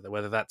caring for leather,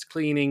 whether that's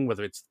cleaning,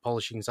 whether it's the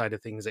polishing side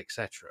of things,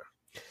 etc.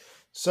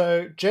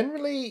 So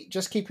generally,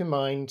 just keep in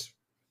mind,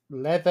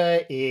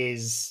 leather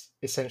is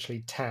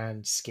essentially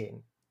tanned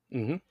skin.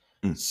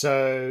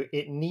 So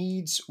it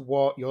needs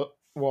what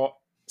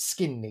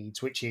skin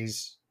needs, which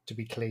is to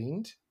be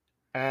cleaned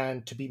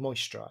and to be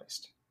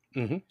moisturized.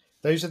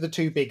 Those are the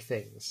two big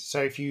things.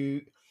 So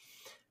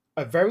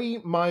a very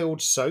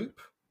mild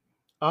soap,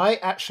 I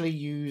actually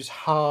use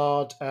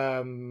hard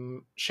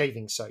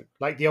shaving soap,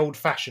 like the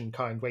old-fashioned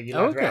kind where you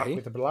lather it up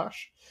with a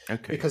brush,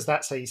 because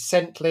that's a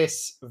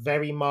scentless,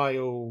 very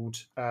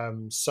mild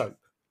soap.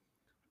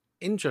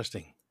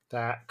 Interesting.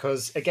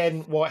 Because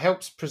again, what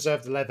helps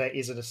preserve the leather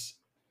is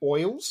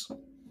oils.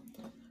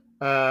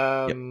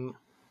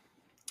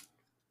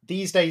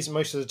 These days,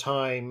 most of the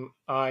time,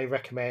 I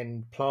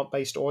recommend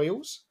plant-based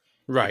oils.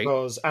 Right.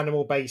 Because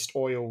animal-based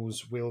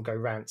oils will go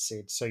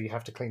rancid, so you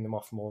have to clean them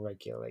off more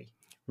regularly.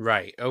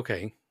 Right,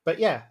 okay. But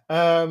yeah,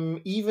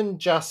 even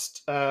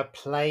just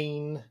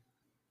plain,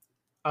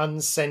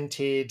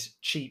 unscented,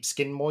 cheap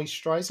skin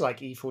moisturizer like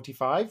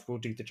E45 will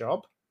do the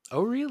job.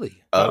 Oh,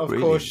 really? Of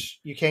course,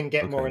 you can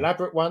get more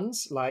elaborate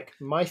ones. Like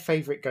my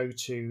favorite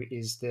go-to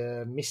is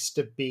the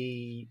Mr.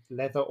 B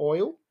leather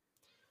oil,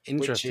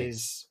 which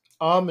is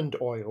almond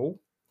oil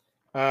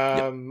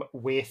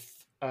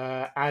with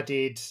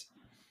added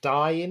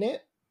dye in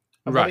it.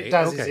 And what Right, it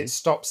does is okay. it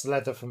stops the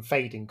leather from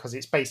fading because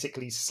it's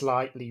basically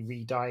slightly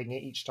re-dyeing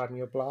it each time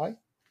you apply.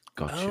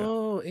 Gotcha.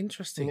 Oh, And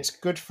interesting. it's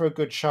good for a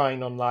good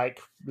shine on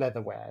like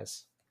leather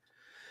wares.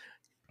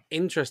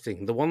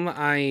 Interesting. The one that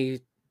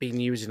I've been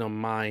using on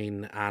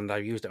mine, and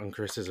I've used it on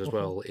Chris's as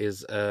well,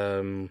 is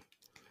I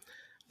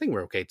think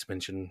we're okay to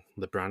mention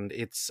the brand.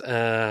 It's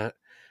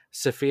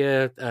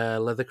Sophia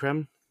Leather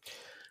Creme,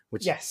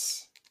 which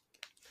Yes.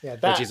 Yeah,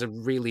 which is a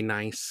really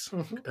nice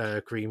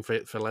cream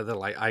for leather.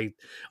 Like, I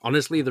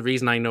honestly, the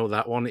reason I know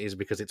that one is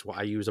because it's what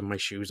I use on my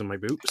shoes and my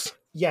boots.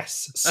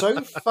 Yes,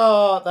 so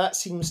far that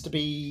seems to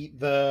be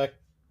the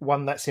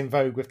one that's in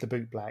vogue with the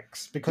boot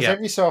blacks, because Yeah.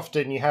 every so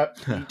often you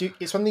do.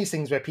 It's one of these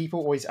things where people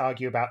always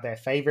argue about their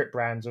favorite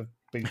brands of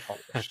boot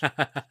polish.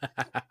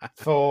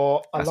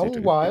 For a As they long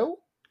do. while,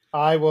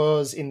 I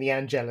was in the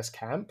Angelus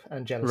camp,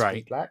 Angelus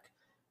Right. boot black.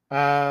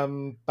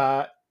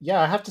 But yeah,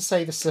 I have to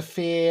say the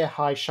Saphir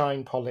High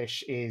Shine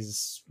polish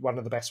is one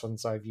of the best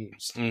ones I've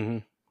used. hmm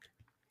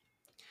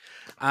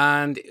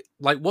And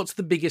like, what's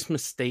the biggest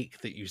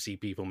mistake that you see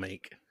people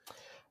make?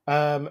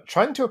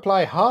 Trying to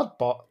apply hard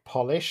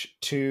polish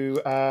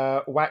to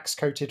wax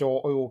coated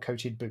or oil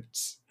coated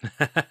boots.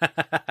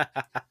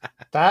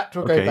 That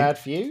will go Okay. bad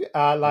for you.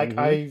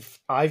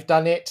 I've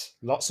done it.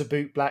 Lots of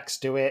boot blacks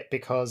do it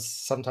because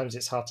sometimes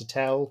it's hard to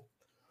tell.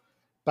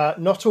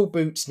 But not all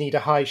boots need a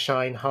high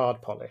shine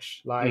hard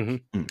polish.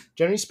 Like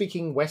generally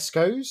speaking,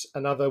 Wesco's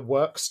and other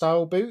work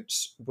style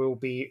boots will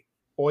be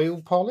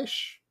oil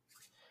polish.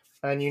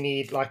 And you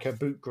need like a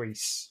boot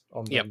grease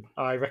on them. Yep.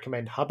 I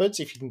recommend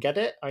Hubbard's if you can get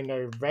it. I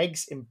know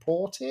Regs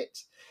import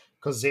it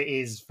because it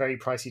is very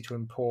pricey to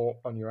import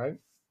on your own.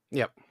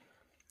 Yep.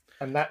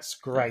 And that's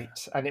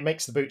great. And it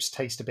makes the boots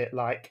taste a bit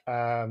like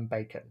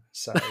bacon.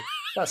 So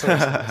that's always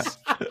nice.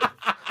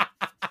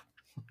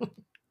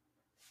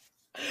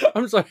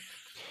 I'm sorry.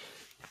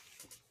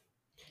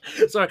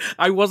 Sorry,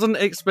 I wasn't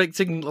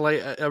expecting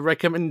like a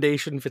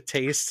recommendation for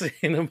taste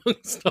in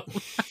amongst them.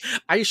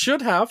 I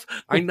should have.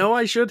 I know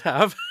I should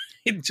have.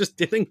 It just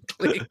didn't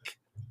click.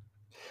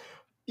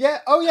 Yeah.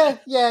 Oh,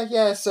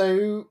 yeah.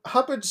 So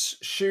Hubbard's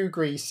shoe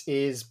grease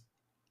is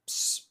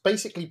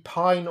basically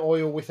pine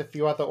oil with a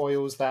few other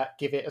oils that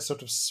give it a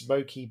sort of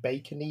smoky,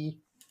 bacony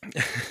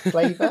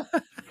flavor.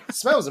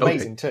 Smells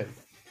amazing too.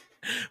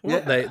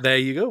 Well, there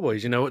you go,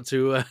 boys. You know what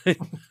to.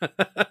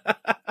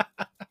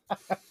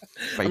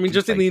 I mean,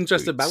 just in the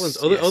interest of balance,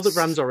 other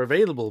brands are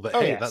available, but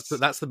hey, yes.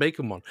 that's the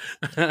bacon one.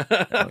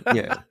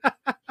 Yeah.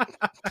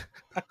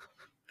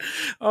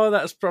 Oh,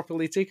 that's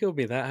properly tickled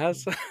me. That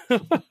has.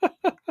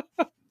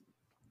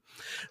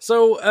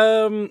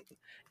 So,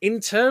 in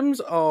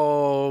terms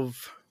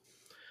of,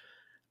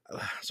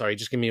 sorry,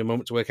 just give me a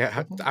moment to work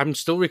out. I'm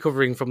still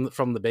recovering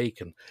from the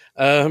bacon.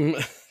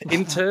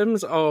 In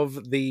terms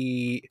of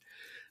the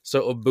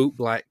sort of boot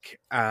black,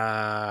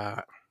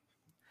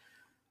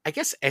 I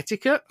guess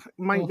etiquette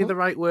might be the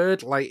right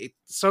word. Like,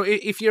 so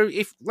if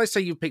let's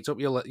say you picked up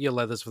your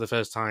leathers for the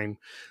first time,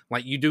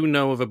 like you do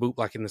know of a boot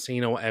black in the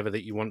scene or whatever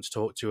that you want to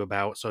talk to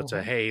about, sort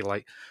of, hey,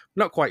 like,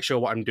 not quite sure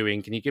what I'm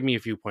doing. Can you give me a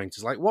few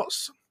pointers? Like,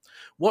 what's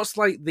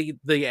like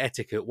the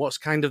etiquette? What's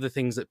kind of the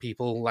things that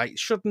people like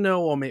should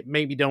know or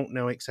maybe don't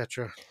know,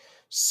 etc.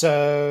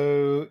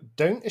 So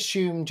don't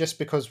assume just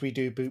because we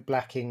do boot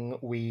blacking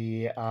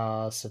we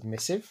are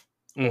submissive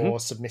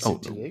or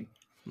submissive to you.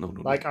 No.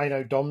 Like, I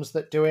know DOMs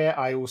that do it.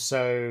 I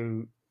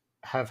also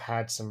have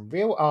had some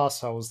real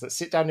arseholes that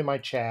sit down in my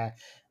chair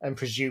and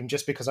presume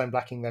just because I'm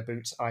blacking their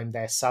boots, I'm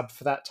their sub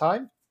for that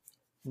time.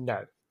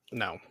 No.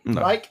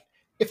 Like,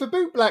 if a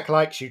boot black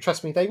likes you,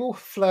 trust me, they will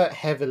flirt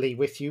heavily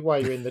with you while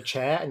you're in the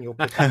chair and you'll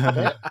pick up on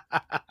it.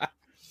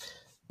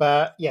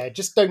 But yeah,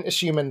 just don't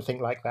assume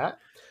anything like that.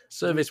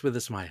 Service with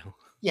a smile.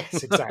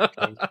 Yes,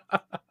 exactly.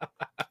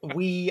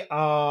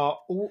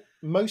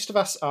 Most of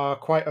us are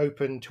quite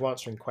open to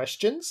answering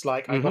questions.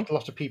 Like, I got a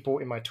lot of people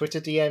in my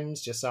Twitter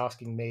DMs just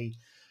asking me,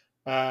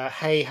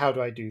 hey, how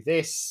do I do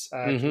this?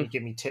 Can you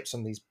give me tips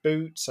on these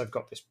boots? I've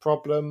got this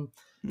problem.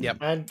 Yep.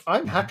 And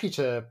I'm happy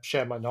to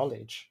share my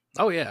knowledge.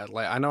 Oh yeah,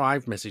 like I know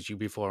I've messaged you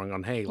before and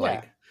gone, hey,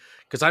 like,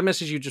 because I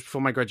messaged you just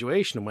before my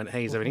graduation and went,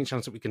 hey, is there any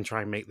chance that we can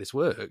try and make this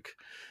work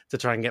to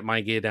try and get my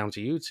gear down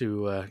to you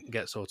to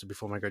get sorted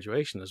before my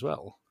graduation as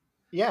well?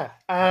 Yeah,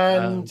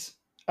 and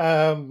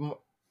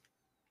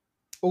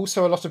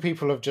also a lot of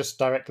people have just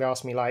directly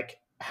asked me, like,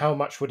 how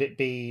much would it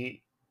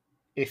be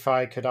if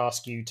I could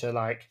ask you to,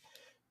 like,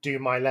 do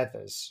my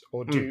leathers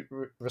or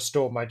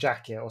restore my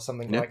jacket or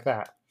something like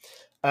that?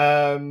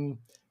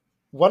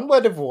 One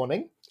word of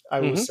warning,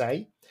 I will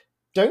say,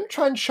 don't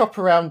try and shop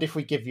around if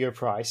we give you a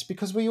price,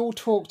 because we all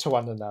talk to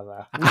one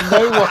another. We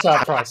know what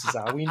our prices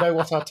are. We know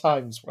what our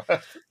time's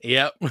worth.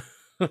 Yep.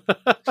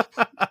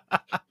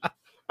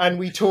 And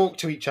we talk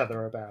to each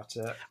other about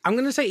it. I'm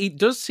going to say it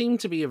does seem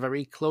to be a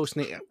very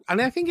close-knit...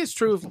 And I think it's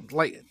true of,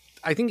 like...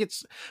 I think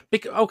it's...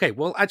 Okay,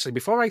 well, actually,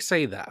 before I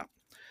say that,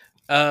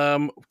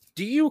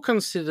 do you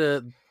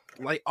consider...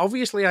 Like,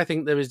 obviously, I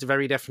think there is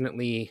very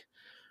definitely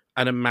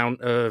an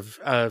amount of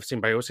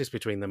symbiosis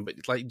between them. But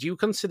like, do you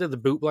consider the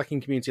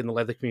bootblacking community and the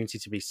leather community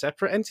to be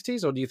separate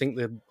entities, or do you think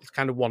they're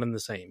kind of one and the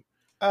same?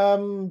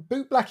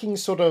 Bootblacking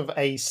is sort of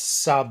a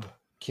sub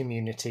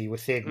community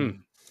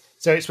within.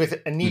 So it's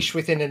with a niche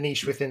within a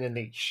niche within a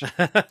niche.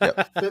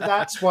 But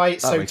that's why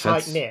it's so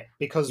tight knit,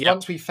 because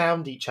once we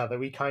found each other,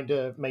 we kind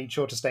of made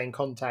sure to stay in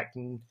contact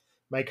and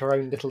make our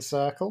own little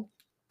circle.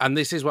 And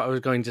this is what I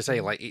was going to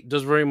say. Like, it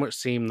does very much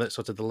seem that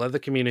sort of the leather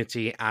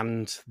community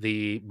and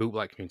the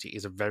bootblack community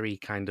is a very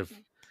kind of,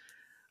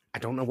 I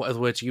don't know what other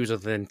word to use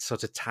other than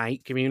sort of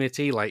tight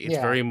community. Like, it's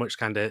very much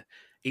kind of,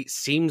 it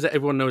seems that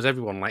everyone knows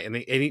everyone. Like, and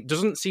it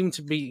doesn't seem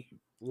to be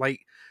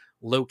like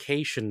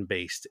location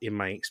based in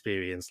my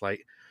experience.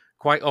 Like,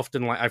 quite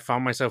often, like, I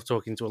found myself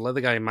talking to a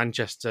leather guy in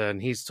Manchester,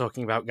 and he's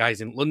talking about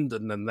guys in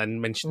London, and then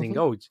mentioning,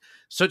 oh,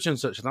 such and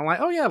such, and I'm like,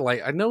 oh yeah,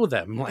 like I know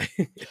them. Like,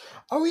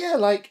 oh yeah,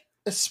 like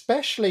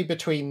especially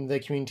between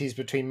the communities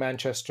between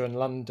Manchester and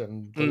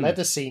London, the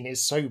leather scene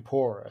is so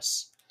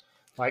porous.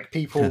 Like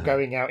people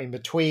going out in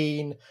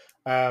between.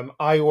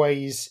 I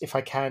always, if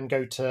I can,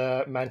 go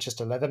to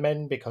Manchester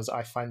Leathermen because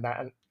I find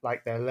that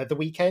like their leather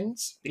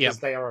weekends because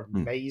they are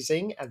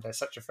amazing and they're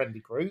such a friendly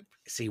group.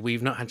 See,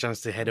 we've not had a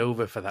chance to head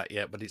over for that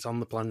yet, but it's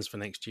on the plans for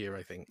next year,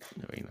 I think.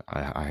 I mean,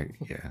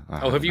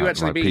 have you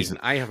actually been?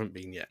 I haven't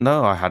been yet.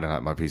 No, I hadn't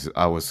had my pieces.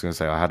 I was going to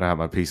say I hadn't had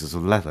my pieces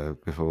of leather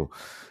before.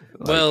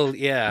 Like, well,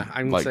 yeah,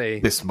 I'm like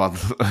saying this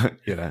month,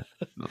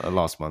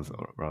 last month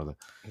rather.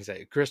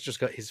 Exactly. Chris just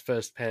got his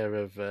first pair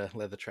of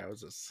leather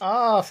trousers.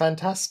 Ah,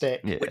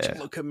 fantastic! Which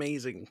look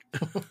amazing.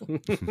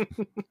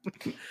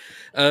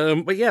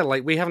 But yeah,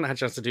 like we haven't had a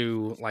chance to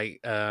do like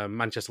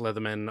Manchester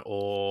Leathermen,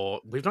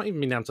 or we've not even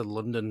been down to the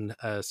London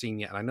scene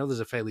yet. And I know there's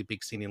a fairly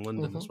big scene in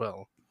London as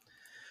well.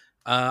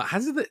 Out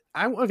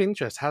of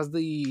interest, has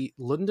the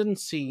London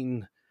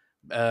scene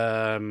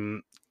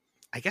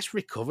I guess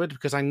recovered?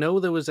 Because I know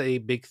there was a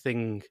big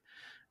thing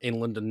in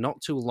London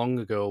not too long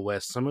ago where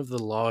some of the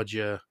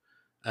larger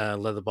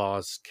leather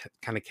bars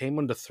kind of came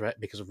under threat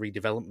because of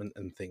redevelopment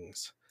and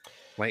things.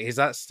 Like, is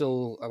that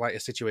still like a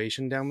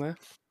situation down there?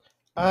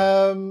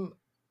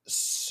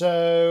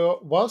 So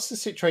whilst the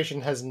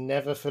situation has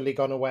never fully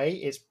gone away,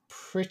 it's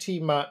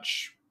pretty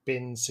much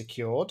been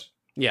secured.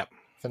 Yeah.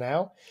 For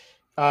now.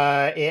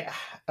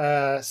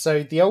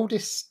 So the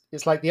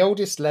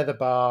oldest leather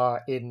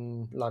bar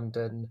in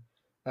London,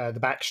 the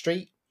Back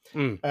Street.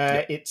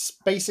 It's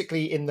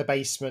basically in the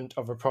basement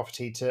of a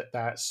property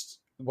that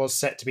was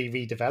set to be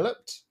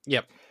redeveloped.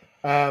 Yep.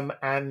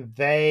 And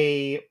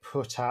they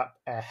put up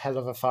a hell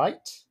of a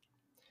fight.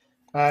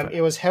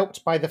 It was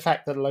helped by the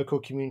fact that the local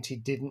community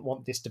didn't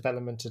want this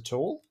development at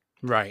all.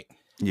 Right.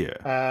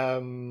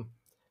 Yeah.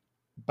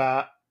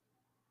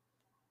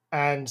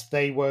 And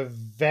they were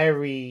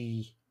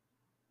very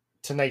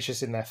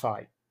tenacious in their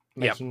fight,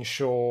 making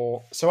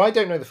sure. So I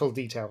don't know the full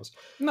details.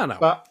 No.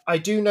 But I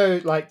do know,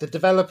 like, the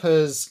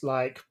developers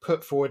like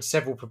put forward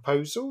several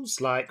proposals,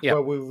 like,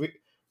 well,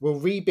 we'll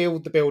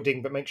rebuild the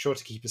building, but make sure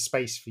to keep a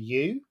space for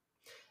you.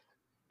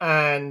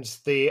 And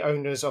the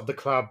owners of the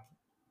club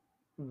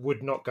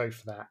would not go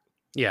for that.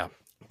 Yeah.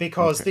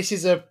 Because this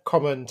is a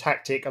common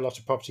tactic a lot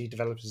of property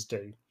developers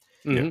do.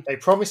 Mm-hmm. They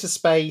promise a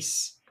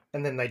space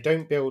and then they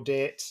don't build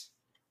it.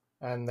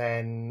 And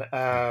then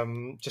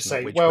just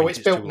say, well, it's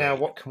built now,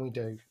 what can we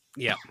do?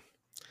 Yeah.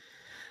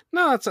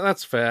 No,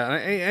 that's fair.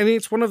 And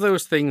it's one of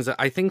those things that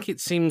I think it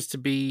seems to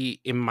be,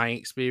 in my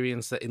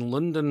experience, that in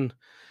London,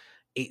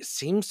 it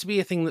seems to be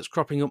a thing that's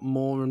cropping up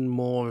more and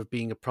more of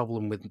being a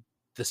problem with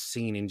the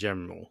scene in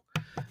general.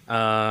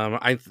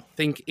 I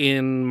think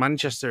in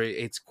Manchester,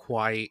 it's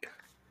quite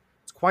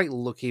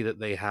lucky that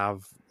they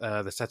have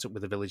the setup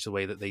with the village the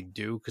way that they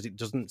do, because it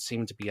doesn't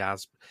seem to be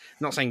as,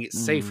 I'm not saying it's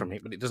safe from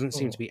it, but it doesn't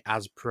seem to be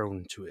as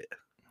prone to it.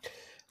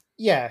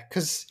 Yeah,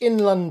 because in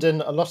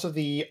London, a lot of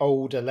the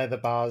older leather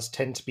bars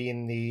tend to be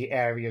in the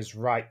areas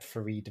ripe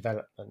for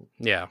redevelopment.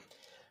 Yeah.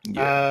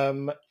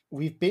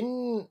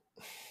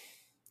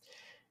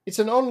 It's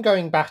an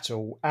ongoing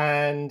battle,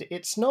 and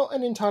it's not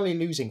an entirely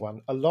losing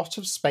one. A lot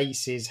of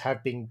spaces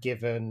have been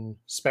given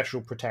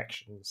special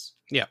protections.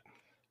 Yeah.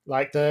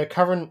 Like the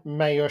current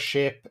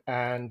mayorship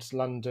and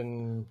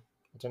London,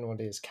 I don't know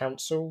what it is,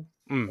 council,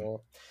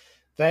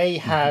 they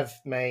have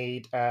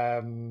made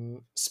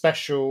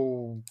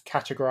special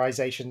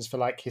categorizations for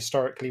like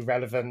historically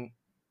relevant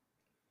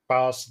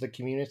bars to the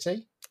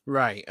community.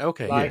 Right.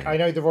 Okay. Like I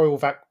know the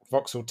Royal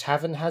Vauxhall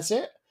Tavern has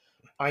it.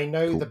 I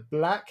know the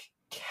Black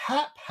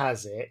Cap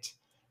has it,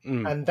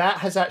 and that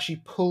has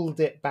actually pulled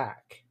it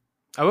back.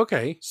 Oh,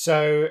 okay.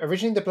 So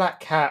originally the Black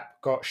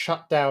Cap got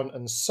shut down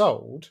and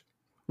sold.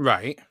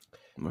 Right.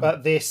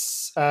 But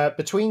this,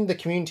 between the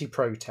community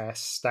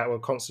protests that were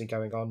constantly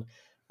going on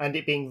and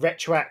it being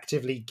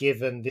retroactively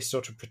given this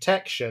sort of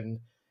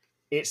protection,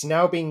 it's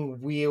now being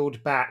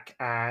wheeled back,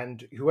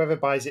 and whoever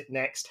buys it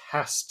next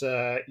has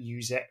to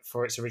use it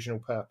for its original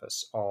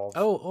purpose of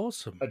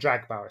awesome, a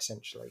drag bar,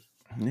 essentially.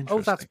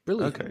 Oh, that's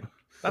brilliant. Okay.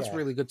 That's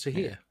really good to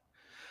hear.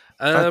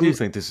 I do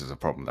think this is a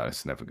problem that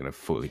is never going to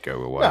fully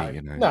go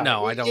away.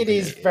 No, I don't. It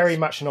is very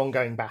much an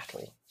ongoing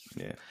battle.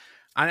 Yeah.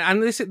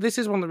 And this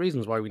is one of the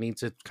reasons why we need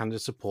to kind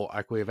of support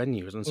our queer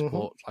venues and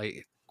support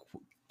like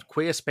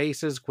queer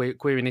spaces,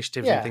 queer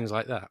initiatives, and things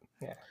like that.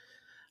 Yeah.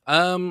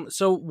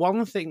 So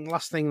last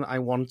thing that I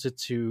wanted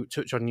to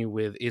touch on you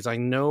with is I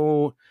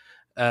know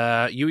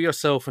you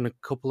yourself and a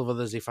couple of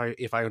others, if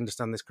I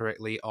understand this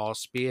correctly, are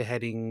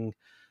spearheading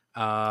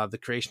the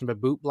creation of a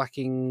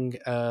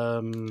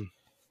bootblacking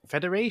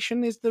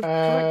federation. Is the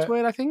correct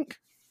word, I think.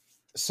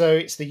 So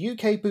it's the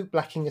UK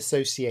Bootblacking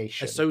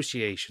Association.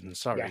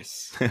 Sorry.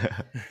 Yes.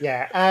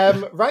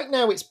 Yeah. Right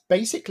now, it's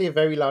basically a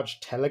very large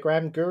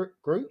Telegram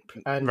group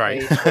and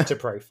a Twitter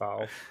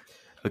profile.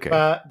 Okay.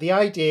 But the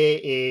idea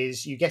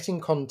is you get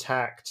in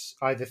contact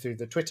either through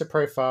the Twitter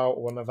profile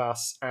or one of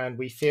us, and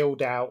we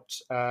field out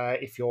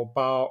if your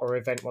bar or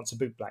event wants a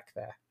bootblack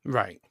there.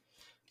 Right.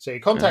 So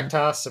you contact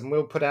us, and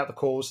we'll put out the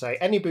call, say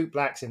any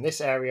bootblacks in this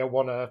area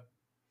want to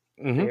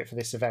do it for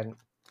this event.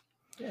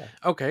 Yeah.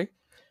 Okay.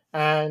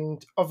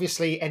 And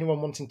obviously,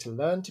 anyone wanting to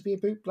learn to be a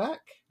bootblack,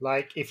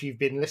 like if you've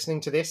been listening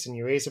to this and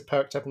your ears are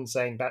perked up and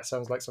saying that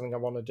sounds like something I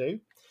want to do,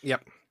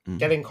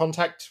 get in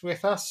contact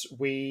with us.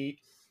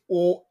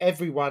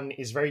 Everyone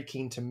is very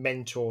keen to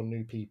mentor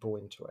new people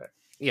into it.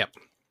 Yep.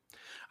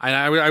 And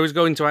I was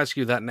going to ask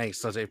you that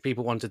next. So if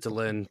people wanted to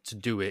learn to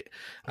do it,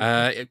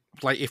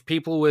 like if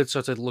people were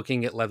sort of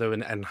looking at leather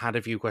and had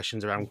a few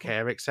questions around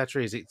care,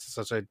 etc., is it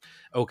sort of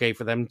okay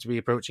for them to be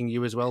approaching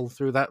you as well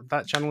through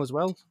that channel as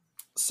well?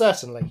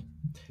 Certainly.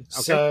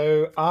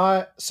 Okay.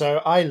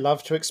 So I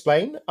love to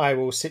explain. I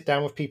will sit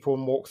down with people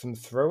and walk them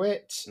through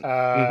it.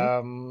 I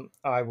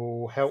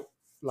will help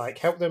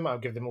them. I'll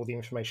give them all the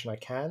information I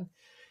can.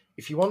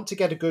 If you want to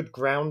get a good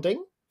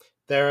grounding,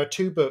 there are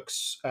 2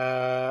 books.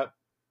 Bootblacking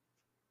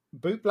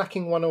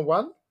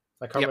 101.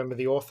 I can't remember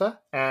the author.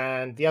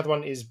 And the other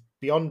one is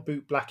Beyond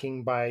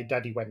Bootblacking by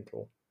Daddy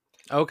Wendell.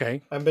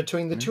 Okay. And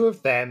between the 2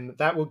 of them,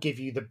 that will give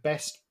you the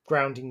best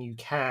grounding you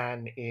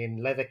can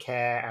in leather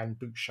care and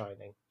boot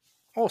shining.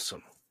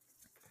 Awesome.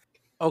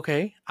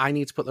 Okay, I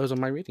need to put those on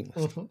my reading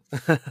list.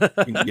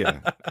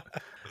 Yeah.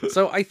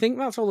 So I think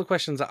that's all the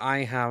questions that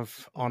I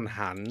have on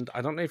hand.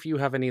 I don't know if you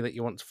have any that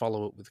you want to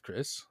follow up with,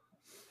 Chris.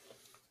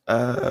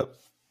 No,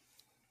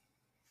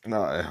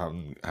 I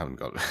haven't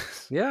got it.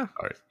 Yeah.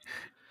 All right.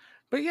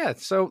 But yeah,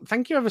 so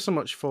thank you ever so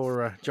much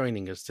for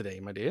joining us today,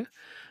 my dear.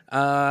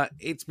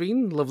 It's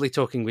been lovely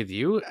talking with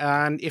you.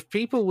 And if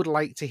people would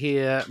like to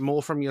hear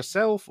more from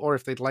yourself, or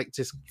if they'd like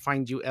to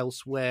find you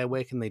elsewhere,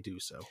 where can they do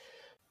so?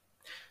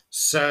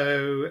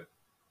 So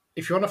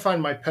if you want to find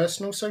my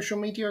personal social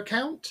media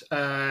account,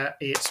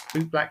 it's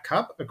Bootblack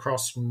Cub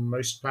across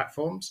most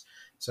platforms.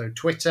 So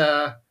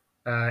Twitter,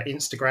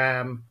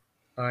 Instagram.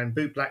 I'm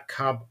Bootblack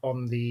Cub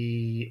on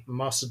the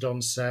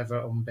Mastodon server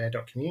on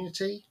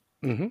bear.community.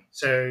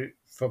 So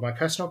for my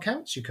personal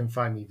accounts, you can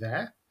find me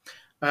there.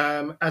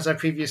 As I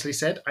previously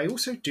said, I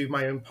also do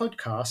my own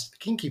podcast, the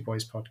Kinky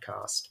Boys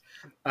Podcast.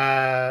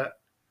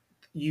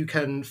 You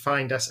can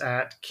find us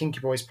at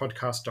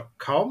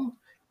kinkyboyspodcast.com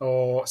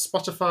or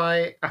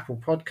Spotify, Apple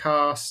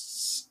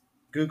Podcasts,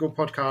 Google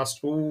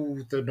Podcasts, all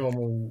the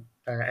normal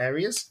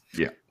areas.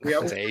 Yeah.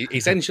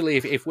 Essentially,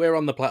 if we're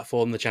on the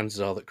platform, the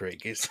chances are that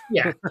Craig is.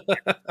 Yeah.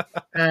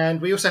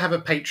 And we also have a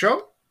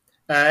Patreon.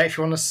 If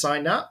you want to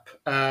sign up,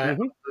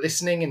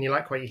 listening and you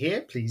like what you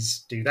hear,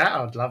 please do that.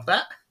 I'd love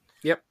that.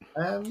 Yep.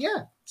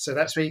 So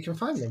that's where you can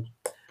find me.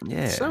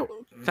 Yeah. So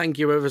thank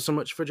you ever so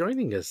much for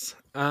joining us.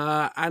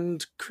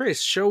 And Chris,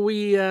 shall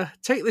we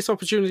take this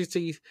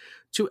opportunity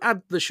to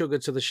add the sugar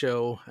to the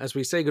show as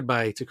we say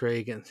goodbye to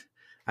Craig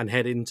and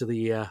head into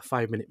the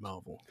 5-minute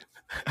marvel?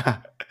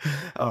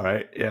 All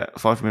right. Yeah.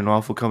 5-minute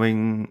marvel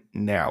coming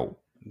now.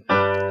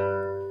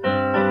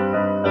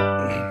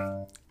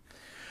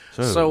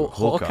 So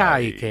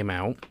Hawkeye came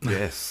out.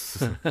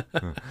 Yes.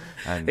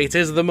 And it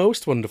is the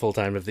most wonderful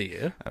time of the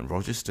year. And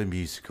Rogers the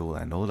Musical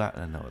and all that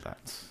and all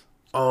that.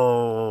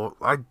 Oh,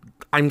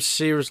 I'm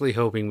seriously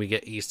hoping we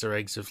get Easter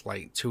eggs of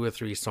like 2 or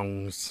 3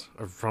 songs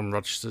from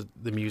Rogers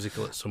the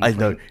Musical at some point. I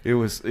know.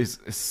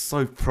 It's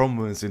so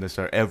prominent in the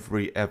show.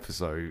 Every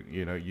episode,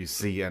 you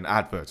see an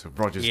advert of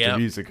Rogers the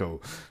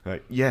Musical.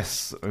 Like,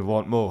 yes, I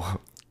want more.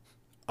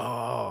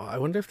 Oh, I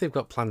wonder if they've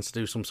got plans to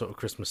do some sort of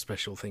Christmas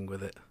special thing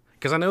with it.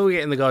 Because I know we're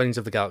getting the Guardians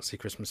of the Galaxy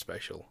Christmas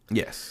special.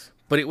 Yes.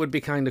 But it would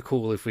be kind of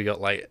cool if we got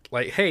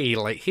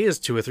here's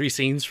 2 or 3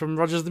 scenes from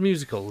Rogers the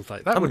Musical.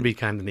 That would be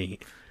kind of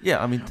neat.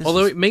 Yeah, I mean...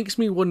 Although it makes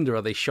me wonder,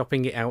 are they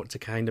shopping it out to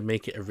kind of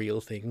make it a real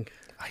thing?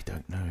 I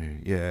don't know.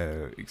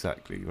 Yeah,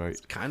 exactly, right.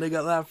 It's kind of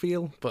got that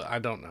feel, but I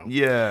don't know.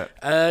 Yeah.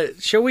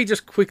 Shall we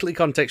just quickly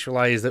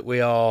contextualize that we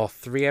are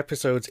 3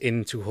 episodes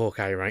into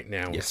Hawkeye right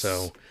now? Yes.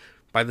 So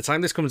by the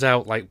time this comes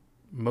out,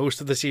 most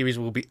of the series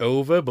will be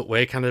over, but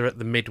we're kind of at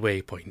the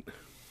midway point.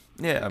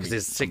 Yeah,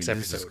 there's 6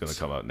 episodes. This is going to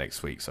come out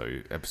next week, so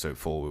episode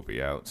 4 will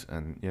be out,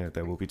 and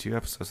there will be 2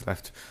 episodes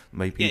left.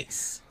 Maybe.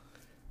 Yes.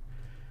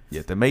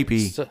 Yeah, there may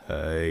be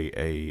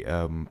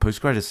a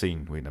post-credit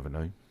scene. We never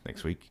know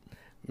next week.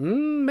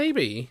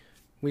 Maybe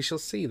we shall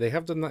see. They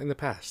have done that in the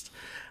past.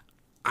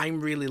 I'm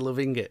really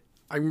loving it.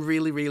 I'm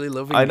really, really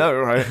loving I it. know,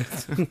 right?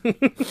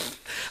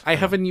 I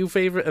have a new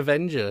favourite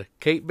Avenger.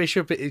 Kate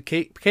Bishop.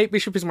 Kate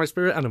Bishop is my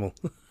spirit animal.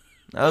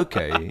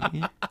 Okay.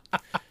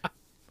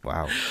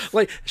 Wow.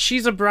 Like,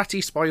 she's a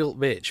bratty, spoilt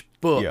bitch,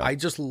 but Yeah. I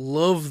just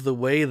love the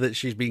way that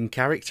she's being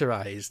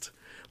characterized.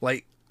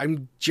 Like,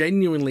 I'm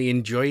genuinely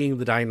enjoying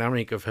the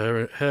dynamic of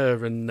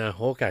her and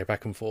Hawkeye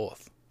back and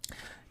forth.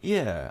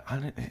 Yeah,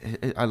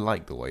 I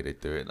like the way they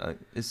do it.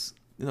 It's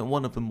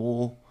one of the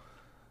more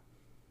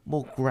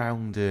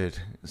grounded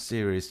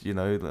series.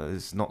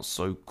 It's not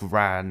so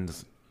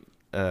grand.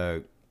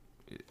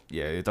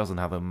 It doesn't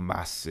have a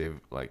massive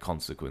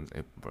consequence.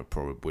 It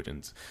probably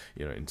wouldn't,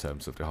 in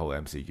terms of the whole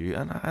MCU,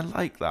 and I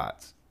like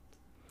that.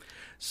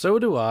 So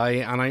do I,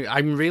 and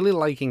I'm really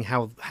liking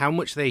how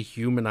much they're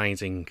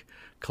humanizing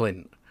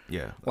Clint.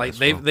 Yeah, Like as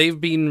they've well.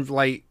 been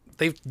like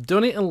they've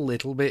done it a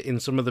little bit in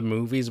some of the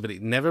movies, but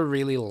it never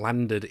really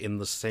landed in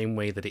the same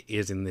way that it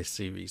is in this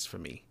series for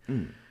me.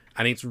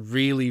 And it's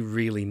really,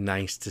 really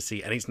nice to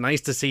see. And it's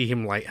nice to see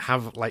him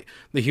have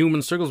the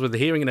human struggles with the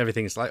hearing and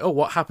everything. It's like, oh,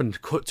 what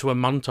happened? Cut to a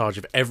montage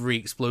of every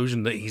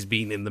explosion that he's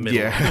been in the middle.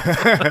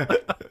 Yeah,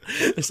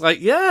 It's like,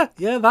 yeah,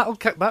 that'll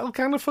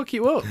kind of fuck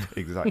you up.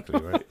 exactly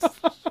right.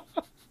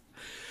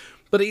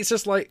 But it's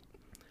just like,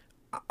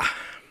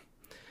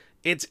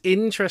 it's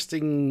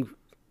interesting.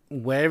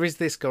 Where is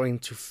this going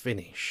to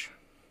finish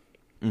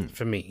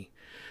for me?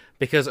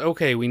 Because,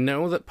 okay, we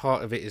know that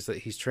part of it is that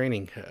he's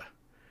training her.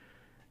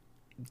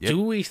 Yep.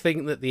 Do we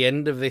think that the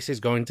end of this is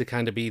going to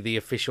kind of be the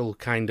official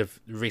kind of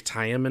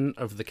retirement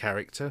of the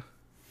character?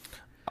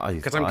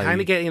 Because I'm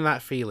kind of getting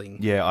that feeling.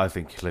 Yeah, I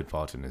think Clint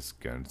Barton is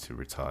going to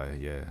retire.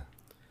 Yeah,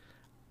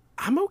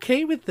 I'm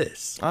okay with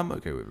this. I'm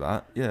okay with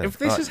that. Yeah, If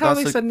this is how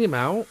they send him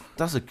out,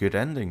 that's a good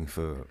ending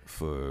for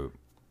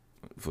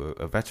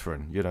a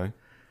veteran.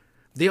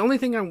 the only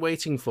thing I'm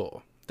waiting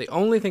for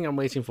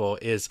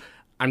is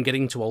I'm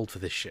getting too old for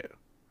this shit.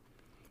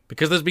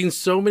 Because there's been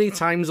so many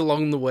times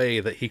along the way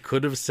that he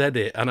could have said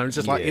it, and I'm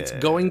just like, it's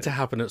going to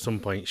happen at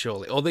some point,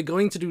 surely. Or they're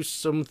going to do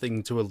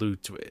something to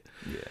allude to it.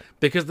 Yeah.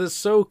 Because there's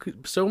so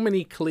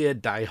many clear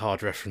Die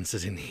Hard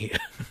references in here.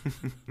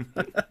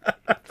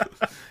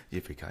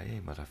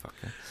 Yippee-ki-yay,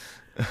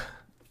 motherfucker.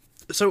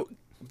 So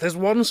there's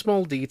one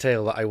small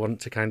detail that I want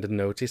to kind of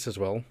notice as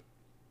well,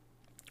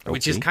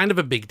 which is Okay. kind of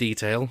a big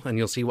detail, and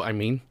you'll see what I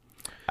mean.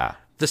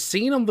 The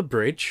scene on the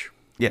bridge,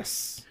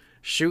 Yes.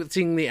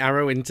 shooting the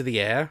arrow into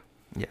the air,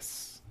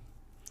 Yes.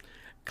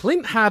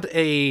 Clint had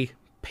a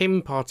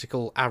Pym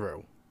particle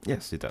arrow,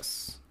 Yes, it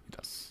does. It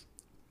does.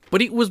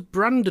 but it was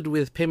branded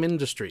with Pym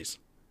Industries.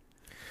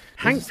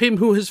 Hank Pym,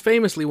 who has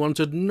famously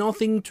wanted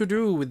nothing to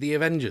do with the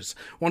Avengers,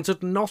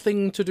 wanted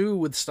nothing to do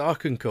with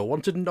Stark & Co.,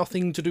 wanted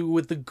nothing to do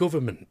with the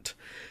government,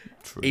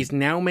 True. is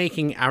now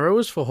making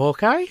arrows for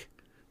Hawkeye?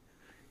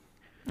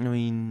 I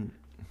mean,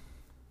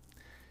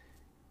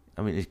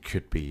 it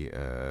could be,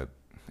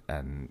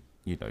 and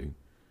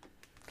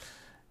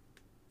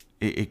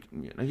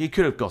he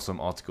could have got some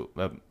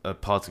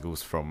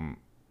particles from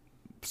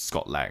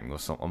Scott Lang or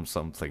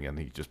something, and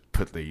he just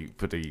put the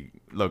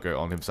logo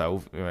on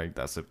himself.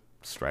 That's a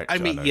stretch. I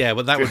mean, know. yeah,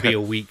 but that would be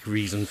a weak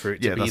reason for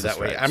it to Yeah, be that's a that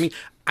way. stretch. I mean,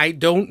 I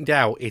don't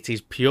doubt it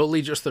is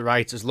purely just the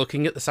writers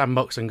looking at the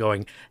sandbox and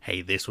going,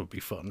 hey, this would be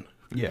fun.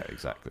 Yeah,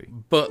 exactly.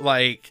 But,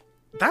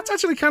 that's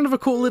actually kind of a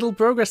cool little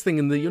progress thing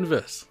in the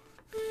universe.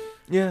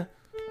 Yeah,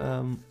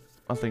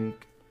 I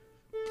think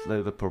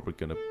they're probably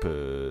gonna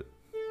put.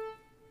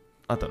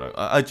 I don't know.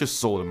 I just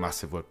saw the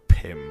massive word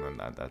Pym,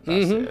 and that's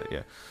it.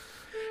 Yeah.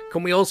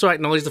 Can we also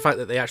acknowledge the fact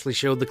that they actually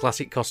showed the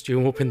classic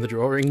costume up in the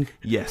drawing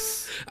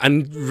Yes,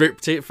 and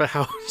ripped it for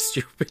how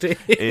stupid it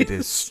is? it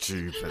is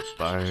stupid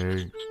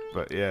though,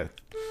 but yeah.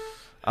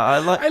 I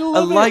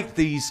love like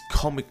these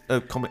comic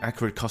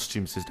accurate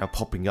costumes is now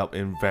popping up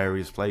in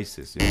various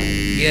places.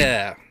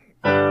 Yeah.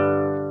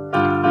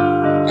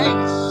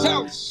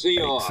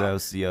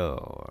 Excelsior.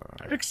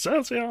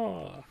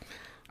 Excelsior!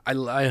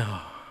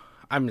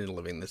 I'm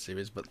loving this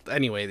series, but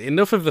anyway,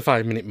 enough of the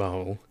 5-minute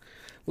marvel.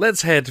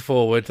 Let's head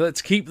forward.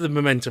 Let's keep the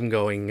momentum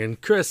going.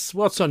 And Chris,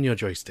 what's on your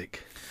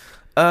joystick?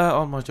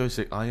 On my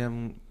joystick, I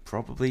am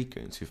probably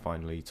going to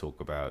finally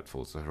talk about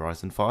Forza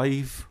Horizon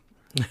 5.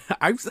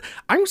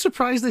 I'm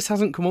surprised this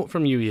hasn't come up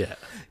from you yet.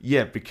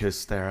 Yeah,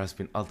 because there has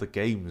been other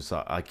games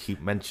that I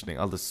keep mentioning,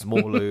 other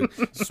smaller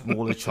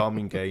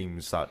charming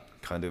games that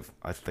kind of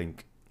I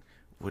think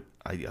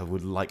I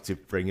would like to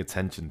bring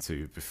attention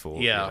to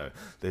before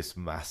this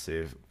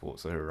massive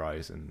Forza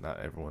Horizon that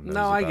everyone knows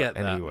about. I get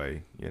that.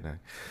 Anyway,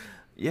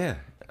 yeah,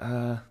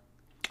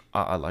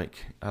 I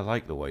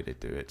like the way they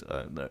do it.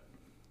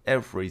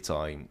 Every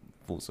time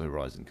Forza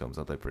Horizon comes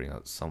out, they bring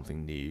out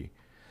something new.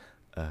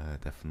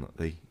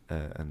 Definitely,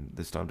 and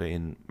this time they're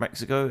in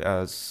Mexico,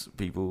 as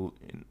people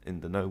in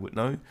the know would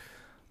know.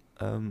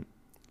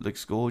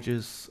 Looks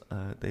gorgeous.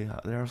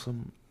 There are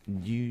some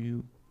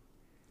newer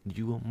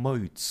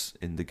modes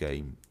in the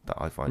game that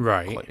I find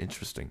quite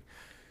interesting.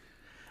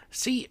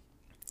 See,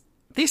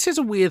 this is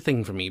a weird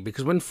thing for me,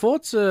 because when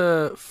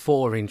Forza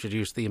 4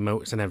 introduced the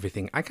emotes and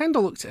everything, I kind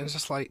of looked at it and was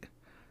just like,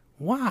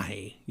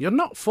 why? You're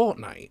not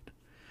Fortnite.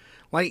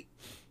 Like,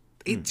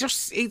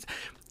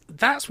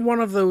 that's one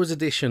of those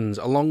additions,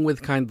 along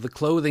with kind of the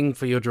clothing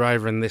for your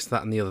driver and this,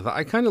 that, and the other, that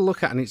I kind of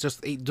look at and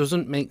it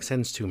doesn't make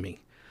sense to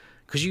me.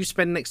 Because you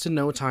spend next to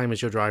no time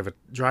as your driver.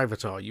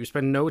 You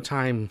spend no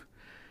time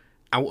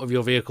out of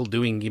your vehicle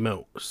doing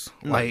emotes.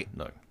 No.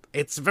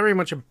 It's very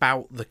much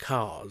about the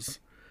cars.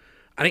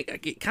 And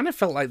it kind of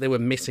felt like they were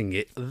missing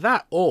it.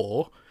 That,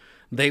 or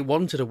they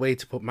wanted a way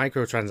to put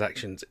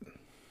microtransactions in.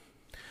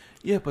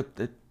 Yeah, but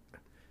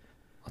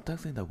I don't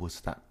think there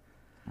was that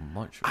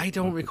much. I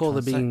don't recall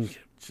there being...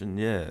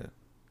 Yeah.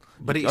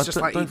 But it's just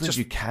like... I don't think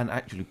you can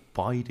actually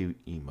buy the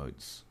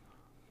emotes.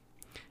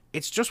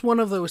 It's just one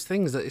of those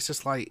things that it's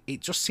just like...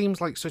 It just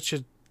seems like such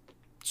a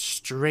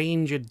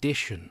strange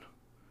addition.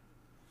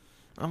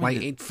 I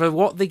mean, for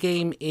what the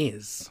game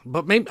is.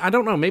 But maybe, I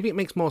don't know, maybe it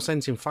makes more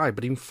sense in 5,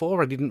 but in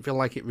 4 I didn't feel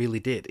like it really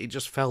did. It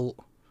just felt...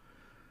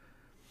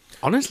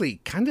 Honestly,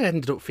 kind of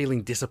ended up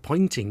feeling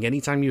disappointing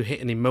anytime you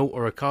hit an emote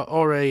or a car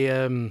or a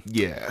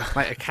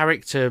like a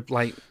character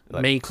like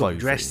makeup clothing,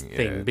 dress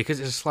thing, because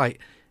it's just like,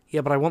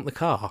 yeah, but I want the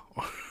car.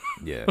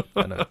 Yeah,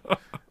 I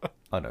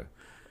know.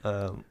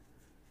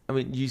 I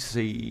mean, you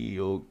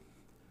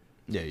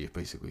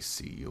basically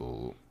see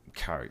your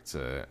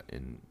character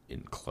in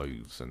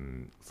clothes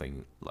and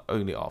thing like,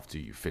 only after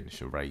you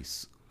finish a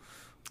race,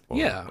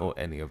 or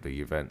any of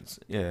the events.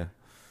 Yeah.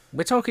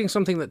 We're talking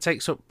something that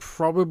takes up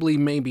probably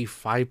maybe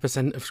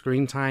 5% of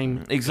screen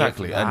time.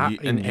 Exactly,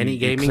 in any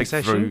gaming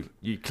session.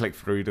 You click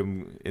through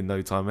them in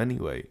no time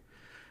anyway.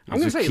 I'm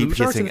going to say, the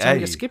majority of the time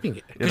you're skipping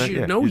it. Because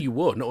you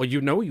won, or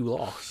you know you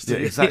lost. Yeah,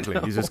 exactly.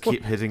 You just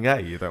keep hitting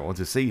A. You don't want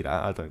to see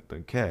that. I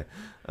don't care.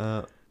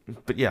 But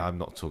yeah, I'm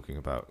not talking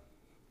about...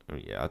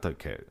 I don't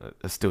care.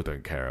 I still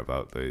don't care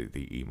about the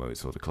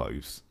emotes or the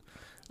clothes.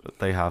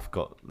 They have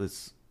got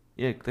this...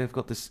 Yeah, they've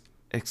got this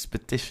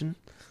expedition.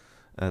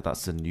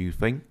 That's a new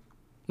thing.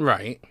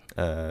 Right.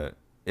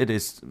 It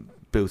is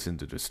built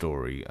into the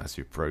story as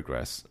you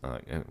progress,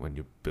 when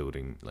you're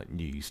building like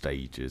new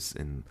stages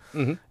in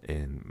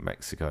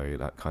Mexico,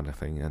 that kind of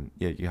thing. And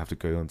yeah, you have to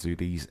go on to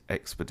these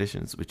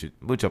expeditions,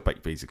 which are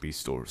basically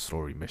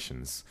story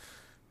missions.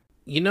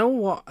 You know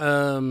what?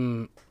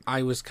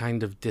 I was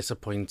kind of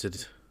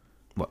disappointed.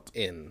 What?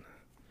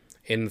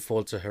 In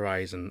Forza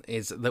Horizon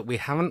is that we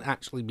haven't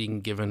actually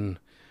been given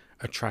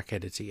a track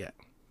editor yet.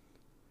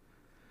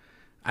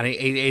 And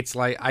it's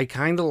like, I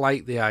kind of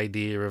like the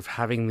idea of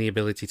having the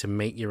ability to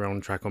make your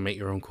own track or make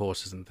your own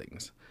courses and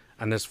things.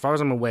 And as far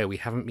as I'm aware, we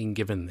haven't been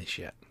given this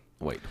yet.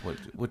 Wait,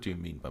 what do you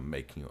mean by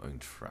making your own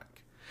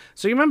track?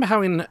 So you remember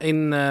how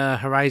in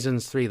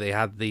Horizons 3 they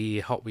had the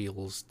Hot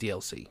Wheels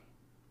DLC?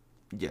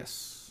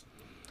 Yes.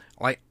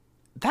 Like,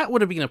 that would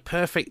have been a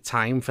perfect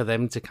time for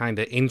them to kind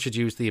of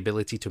introduce the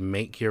ability to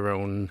make your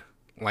own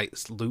like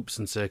loops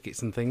and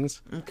circuits and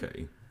things.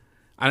 Okay.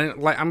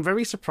 And like, I'm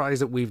very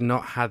surprised that we've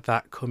not had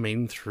that come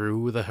in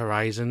through the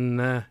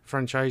Horizon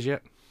franchise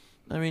yet.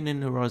 I mean,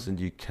 in Horizon,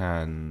 you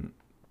can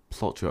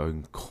plot your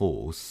own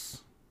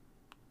course.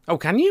 Oh,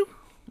 can you?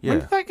 Yeah. When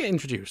did that get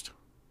introduced?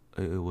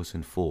 It was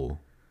in 4.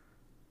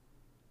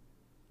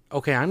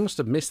 Okay, I must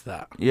have missed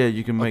that. Yeah,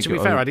 you can make. To be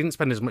fair, I didn't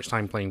spend as much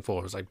time playing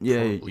 4 as I.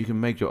 Yeah, probably... you can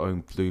make your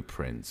own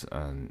blueprints,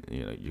 and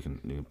you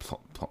can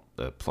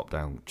plop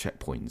down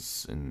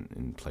checkpoints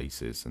in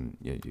places, and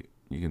yeah,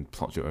 you can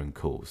plot your own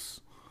course.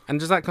 And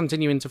does that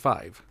continue into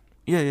 5?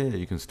 Yeah,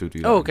 you can still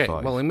do that. Oh, okay. In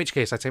 5. Well, in which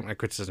case, I take my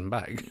criticism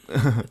back.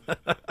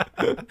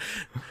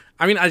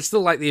 I mean, I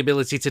still like the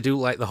ability to do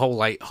like the whole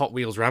like Hot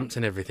Wheels ramps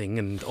and everything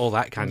and all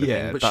that kind of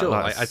thing. But sure,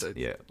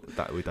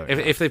 that we don't.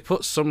 If they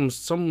put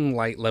some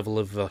like level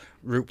of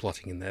route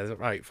plotting in there,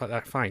 right?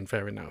 Fine,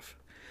 fair enough.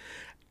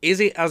 Is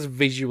it as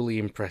visually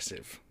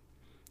impressive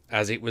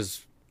as it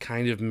was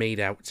kind of made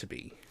out to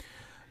be?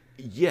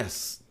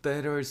 Yes,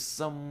 there is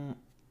some.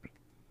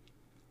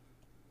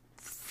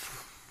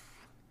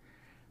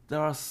 There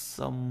are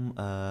some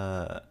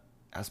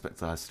aspects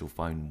that I still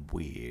find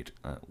weird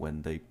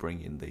when they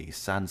bring in the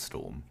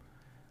sandstorm.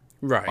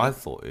 Right. I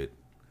thought it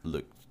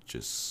looked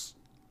just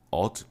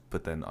odd,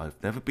 but then I've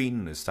never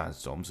been in a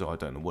sandstorm, so I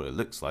don't know what it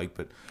looks like,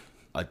 but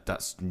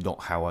that's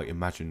not how I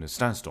imagine a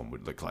sandstorm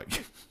would look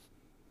like.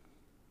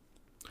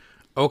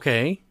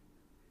 Okay.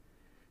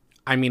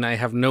 I mean, I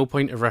have no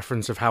point of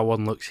reference of how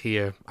one looks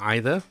here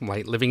either.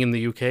 Like, living in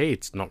the UK,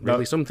 it's not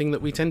really something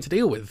that we tend to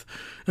deal with.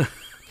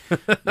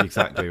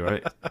 Exactly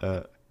right.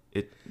 But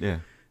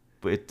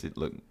it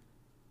looked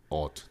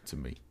odd to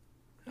me.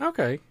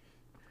 Okay,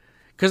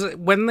 because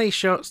when they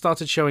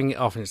started showing it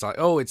off, and it's like,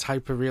 oh, it's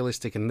hyper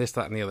realistic and this,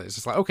 that, and the other. It's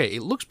just like, okay,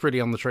 it looks pretty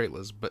on the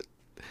trailers, but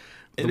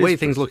the way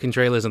things look in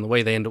trailers and the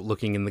way they end up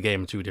looking in the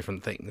game are two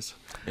different things.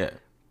 Yeah,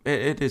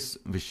 it is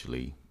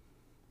visually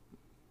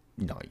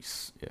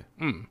nice.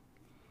 Yeah.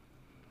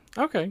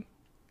 Okay.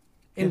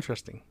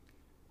 Interesting.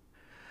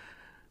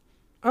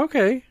 Yeah.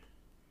 Okay.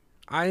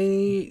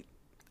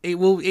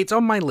 It's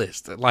on my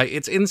list. Like,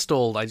 it's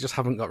installed. I just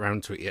haven't got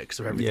around to it yet because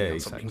of everything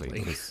else I've been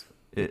playing.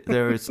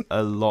 There is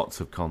a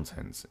lot of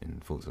content in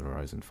Forza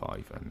Horizon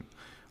 5, and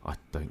I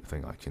don't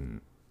think I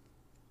can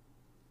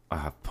I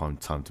have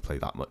time to play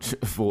that much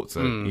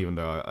Forza, even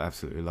though I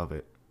absolutely love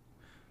it.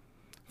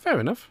 Fair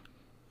enough.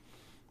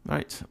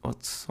 Right,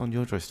 what's on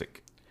your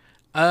joystick?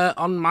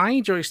 On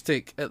my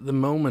joystick at the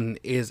moment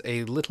is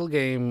a little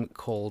game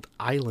called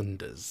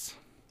Islanders.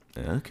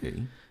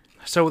 Okay.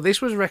 So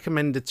this was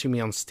recommended to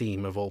me on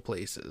Steam, of all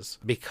places,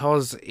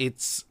 because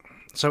it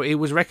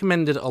was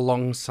recommended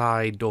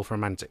alongside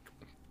Dorfromantik.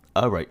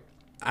 Oh, right.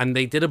 And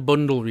they did a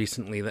bundle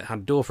recently that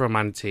had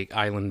Dorfromantik,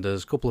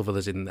 Islanders, a couple of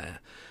others in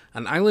there.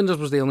 And Islanders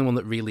was the only one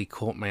that really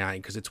caught my eye,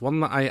 because it's one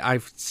that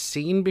I've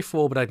seen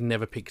before, but I'd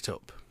never picked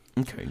up.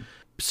 Okay.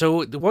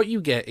 So what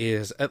you get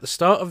is, at the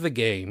start of the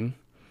game,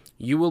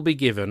 you will be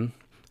given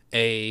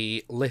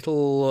a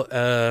little,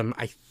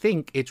 I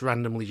think it's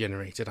randomly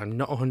generated. I'm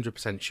not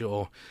 100%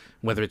 sure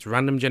whether it's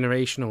random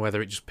generation or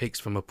whether it just picks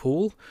from a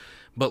pool.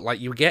 But, like,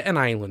 you get an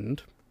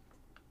island,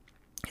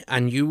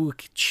 and you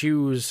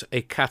choose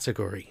a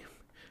category,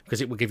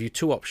 because it will give you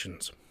two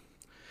options.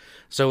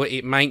 So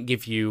it might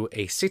give you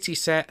a city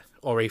set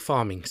or a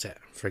farming set,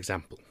 for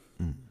example.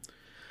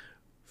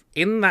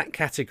 In that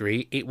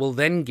category, it will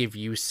then give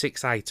you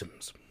 6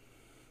 items.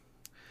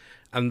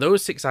 And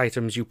those 6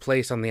 items you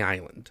place on the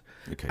island.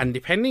 Okay. And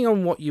depending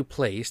on what you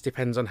place,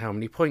 depends on how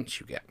many points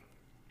you get.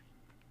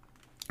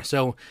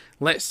 So,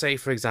 let's say,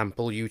 for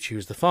example, you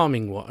choose the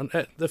farming one.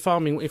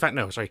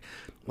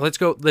 Let's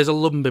go, there's a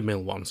lumber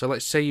mill one. So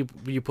let's say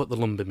you put the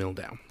lumber mill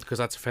down, because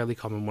that's a fairly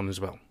common one as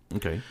well.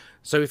 Okay.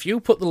 So if you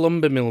put the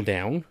lumber mill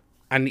down,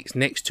 and it's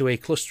next to a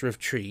cluster of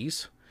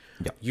trees,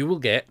 you will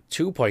get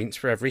 2 points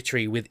for every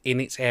tree within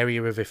its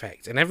area of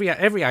effect. And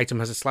every item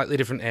has a slightly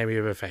different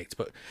area of effect,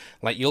 but,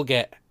 like, you'll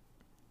get,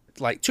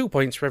 like, 2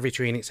 points for every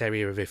tree in its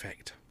area of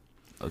effect.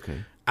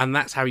 Okay. And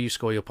that's how you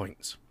score your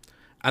points.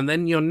 And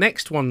then your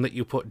next one that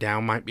you put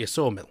down might be a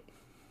sawmill.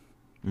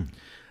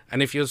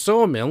 And if your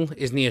sawmill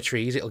is near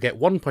trees, it'll get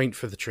 1 point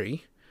for the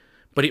tree,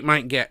 but it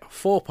might get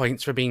 4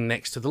 points for being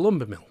next to the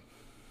lumber mill.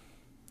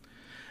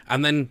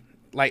 And then,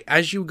 like,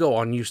 as you go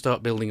on, you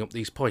start building up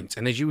these points.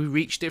 And as you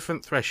reach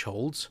different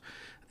thresholds,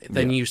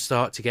 then you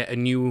start to get a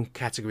new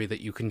category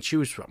that you can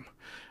choose from.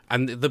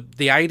 And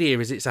the idea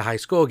is it's a high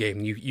score game.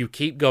 You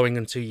keep going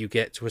until you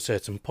get to a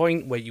certain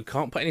point where you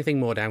can't put anything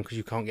more down because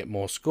you can't get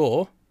more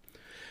score,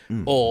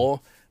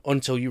 or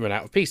until you run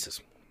out of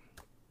pieces.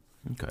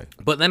 Okay.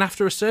 But then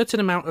after a certain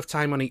amount of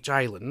time on each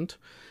island,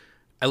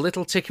 a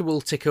little ticker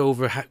will tick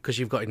over because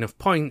you've got enough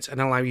points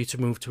and allow you to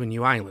move to a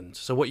new island.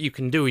 So what you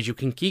can do is you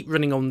can keep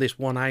running on this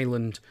one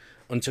island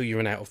until you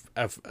run out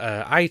of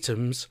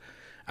items,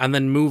 and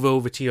then move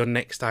over to your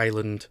next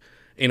island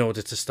in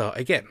order to start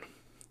again.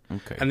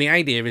 Okay. And the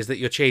idea is that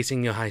you're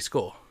chasing your high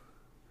score.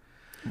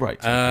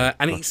 Right.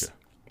 And it's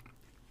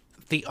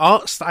the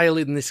art style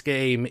in this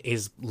game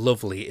is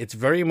lovely. It's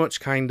very much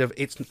kind of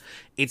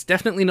it's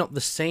definitely not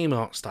the same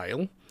art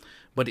style,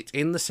 but it's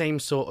in the same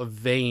sort of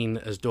vein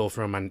as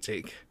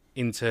Dorfromantik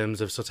in terms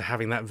of sort of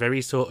having that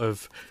very sort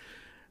of,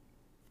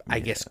 I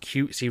guess,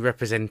 cutesy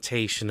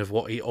representation of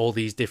what all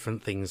these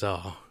different things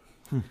are.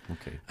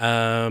 Okay.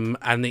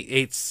 And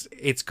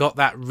it's got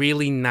that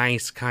really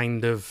nice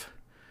kind of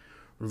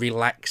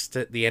relaxed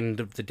at the end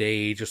of the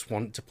day, just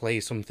want to play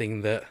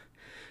something that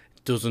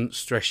doesn't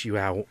stress you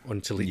out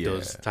until it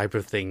does type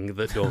of thing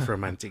that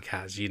Dorfromantik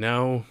has, you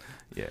know?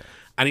 Yeah.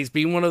 And it's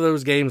been one of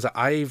those games that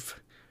I've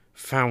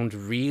found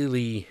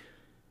really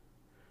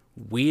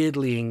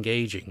weirdly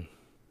engaging.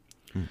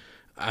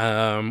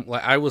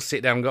 Like, I will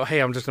sit down and go, hey,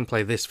 I'm just going to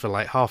play this for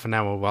like half an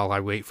hour while I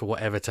wait for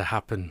whatever to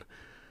happen.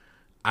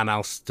 And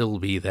I'll still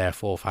be there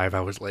 4 or 5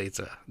 hours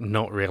later,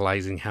 not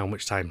realizing how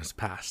much time has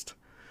passed.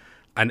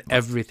 And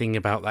everything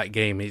about that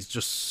game is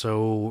just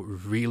so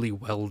really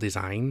well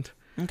designed.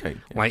 Okay.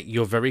 Yeah. Like,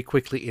 you're very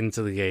quickly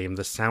into the game.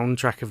 The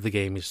soundtrack of the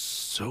game is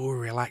so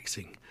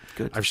relaxing.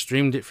 Good. I've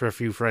streamed it for a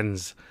few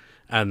friends,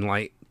 and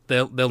like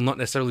they'll not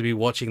necessarily be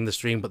watching the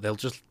stream, but they'll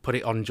just put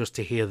it on just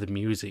to hear the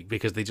music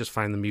because they just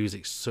find the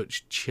music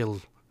such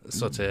chill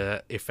sort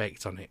of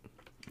effect on it.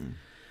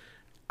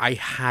 I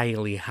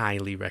highly,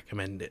 highly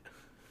recommend it.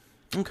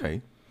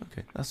 Okay.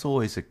 That's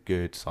always a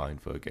good sign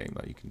for a game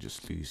that you can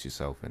just lose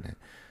yourself in it.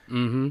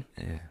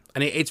 Yeah.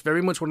 And it's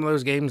very much one of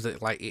those games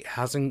that, like,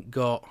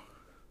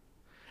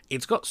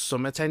 it's got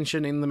some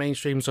attention in the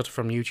mainstream, sort of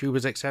from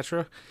YouTubers,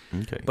 etc.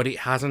 Okay. But it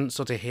hasn't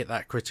sort of hit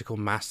that critical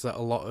mass that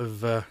a lot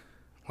of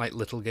like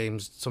little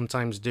games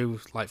sometimes do,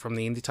 like from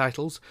the indie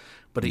titles.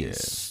 But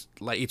it's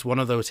like it's one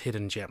of those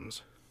hidden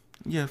gems.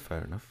 Yeah,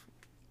 fair enough.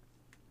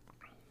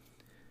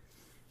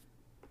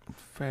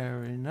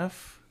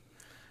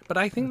 But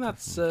I think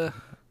that's. I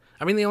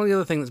mean, the only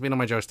other thing that's been on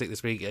my joystick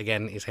this week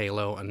again is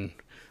Halo, and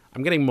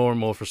I'm getting more and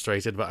more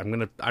frustrated. But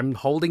I'm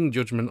holding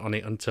judgment on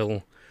it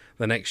until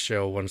the next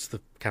show once the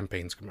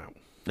campaigns come out.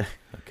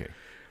 Okay.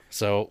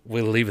 So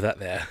we'll leave that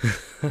there.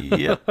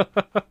 Yep.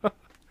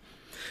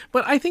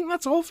 But I think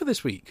that's all for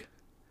this week.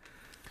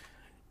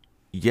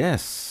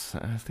 Yes,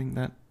 I think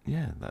that's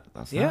that.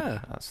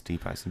 That's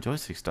D-Packs and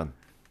Joysticks done.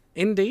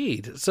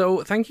 Indeed.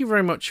 So thank you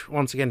very much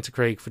once again to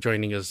Craig for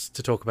joining us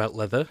to talk about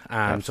leather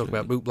and talk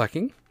about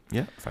bootblacking.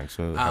 Yeah, thanks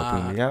for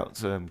helping me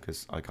out,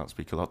 because I can't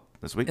speak a lot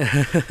this week.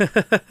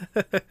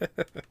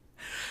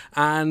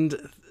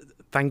 And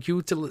thank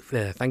you to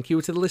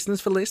the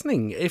listeners for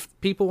listening. If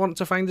people want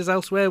to find us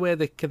elsewhere,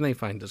 can they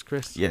find us,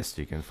 Chris? Yes,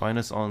 you can find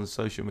us on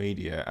social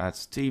media at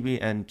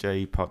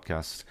TBNJ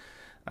Podcast,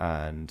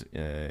 and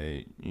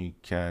you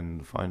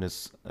can find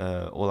us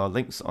all our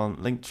links on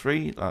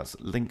Linktree. That's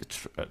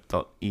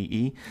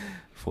link.ee/TBNJ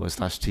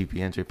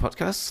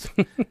Podcast.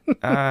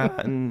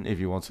 And if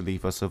you want to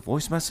leave us a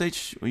voice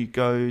message, we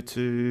go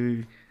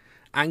to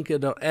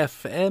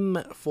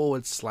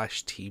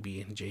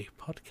anchor.fm/TBNJ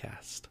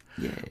Podcast.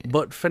 Yeah.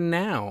 But for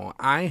now,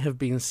 I have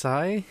been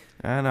Si.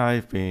 And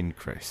I've been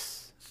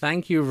Chris.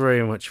 Thank you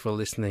very much for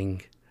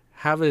listening.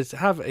 Have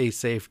a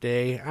safe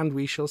day, and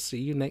we shall see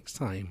you next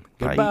time.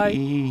 Goodbye.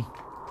 Bye.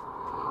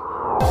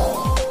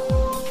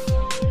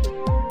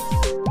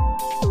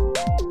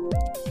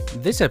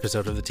 This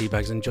episode of the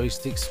Teabags and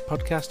Joysticks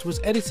podcast was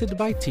edited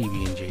by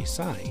TB&J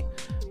Sai.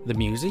 The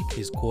music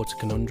is Quarter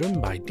Conundrum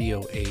by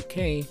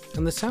DOAK,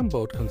 and the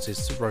soundboard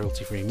consists of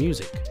royalty-free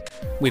music.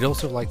 We'd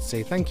also like to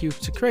say thank you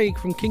to Craig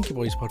from Kinky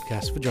Boys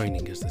Podcast for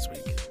joining us this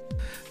week.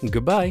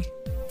 Goodbye.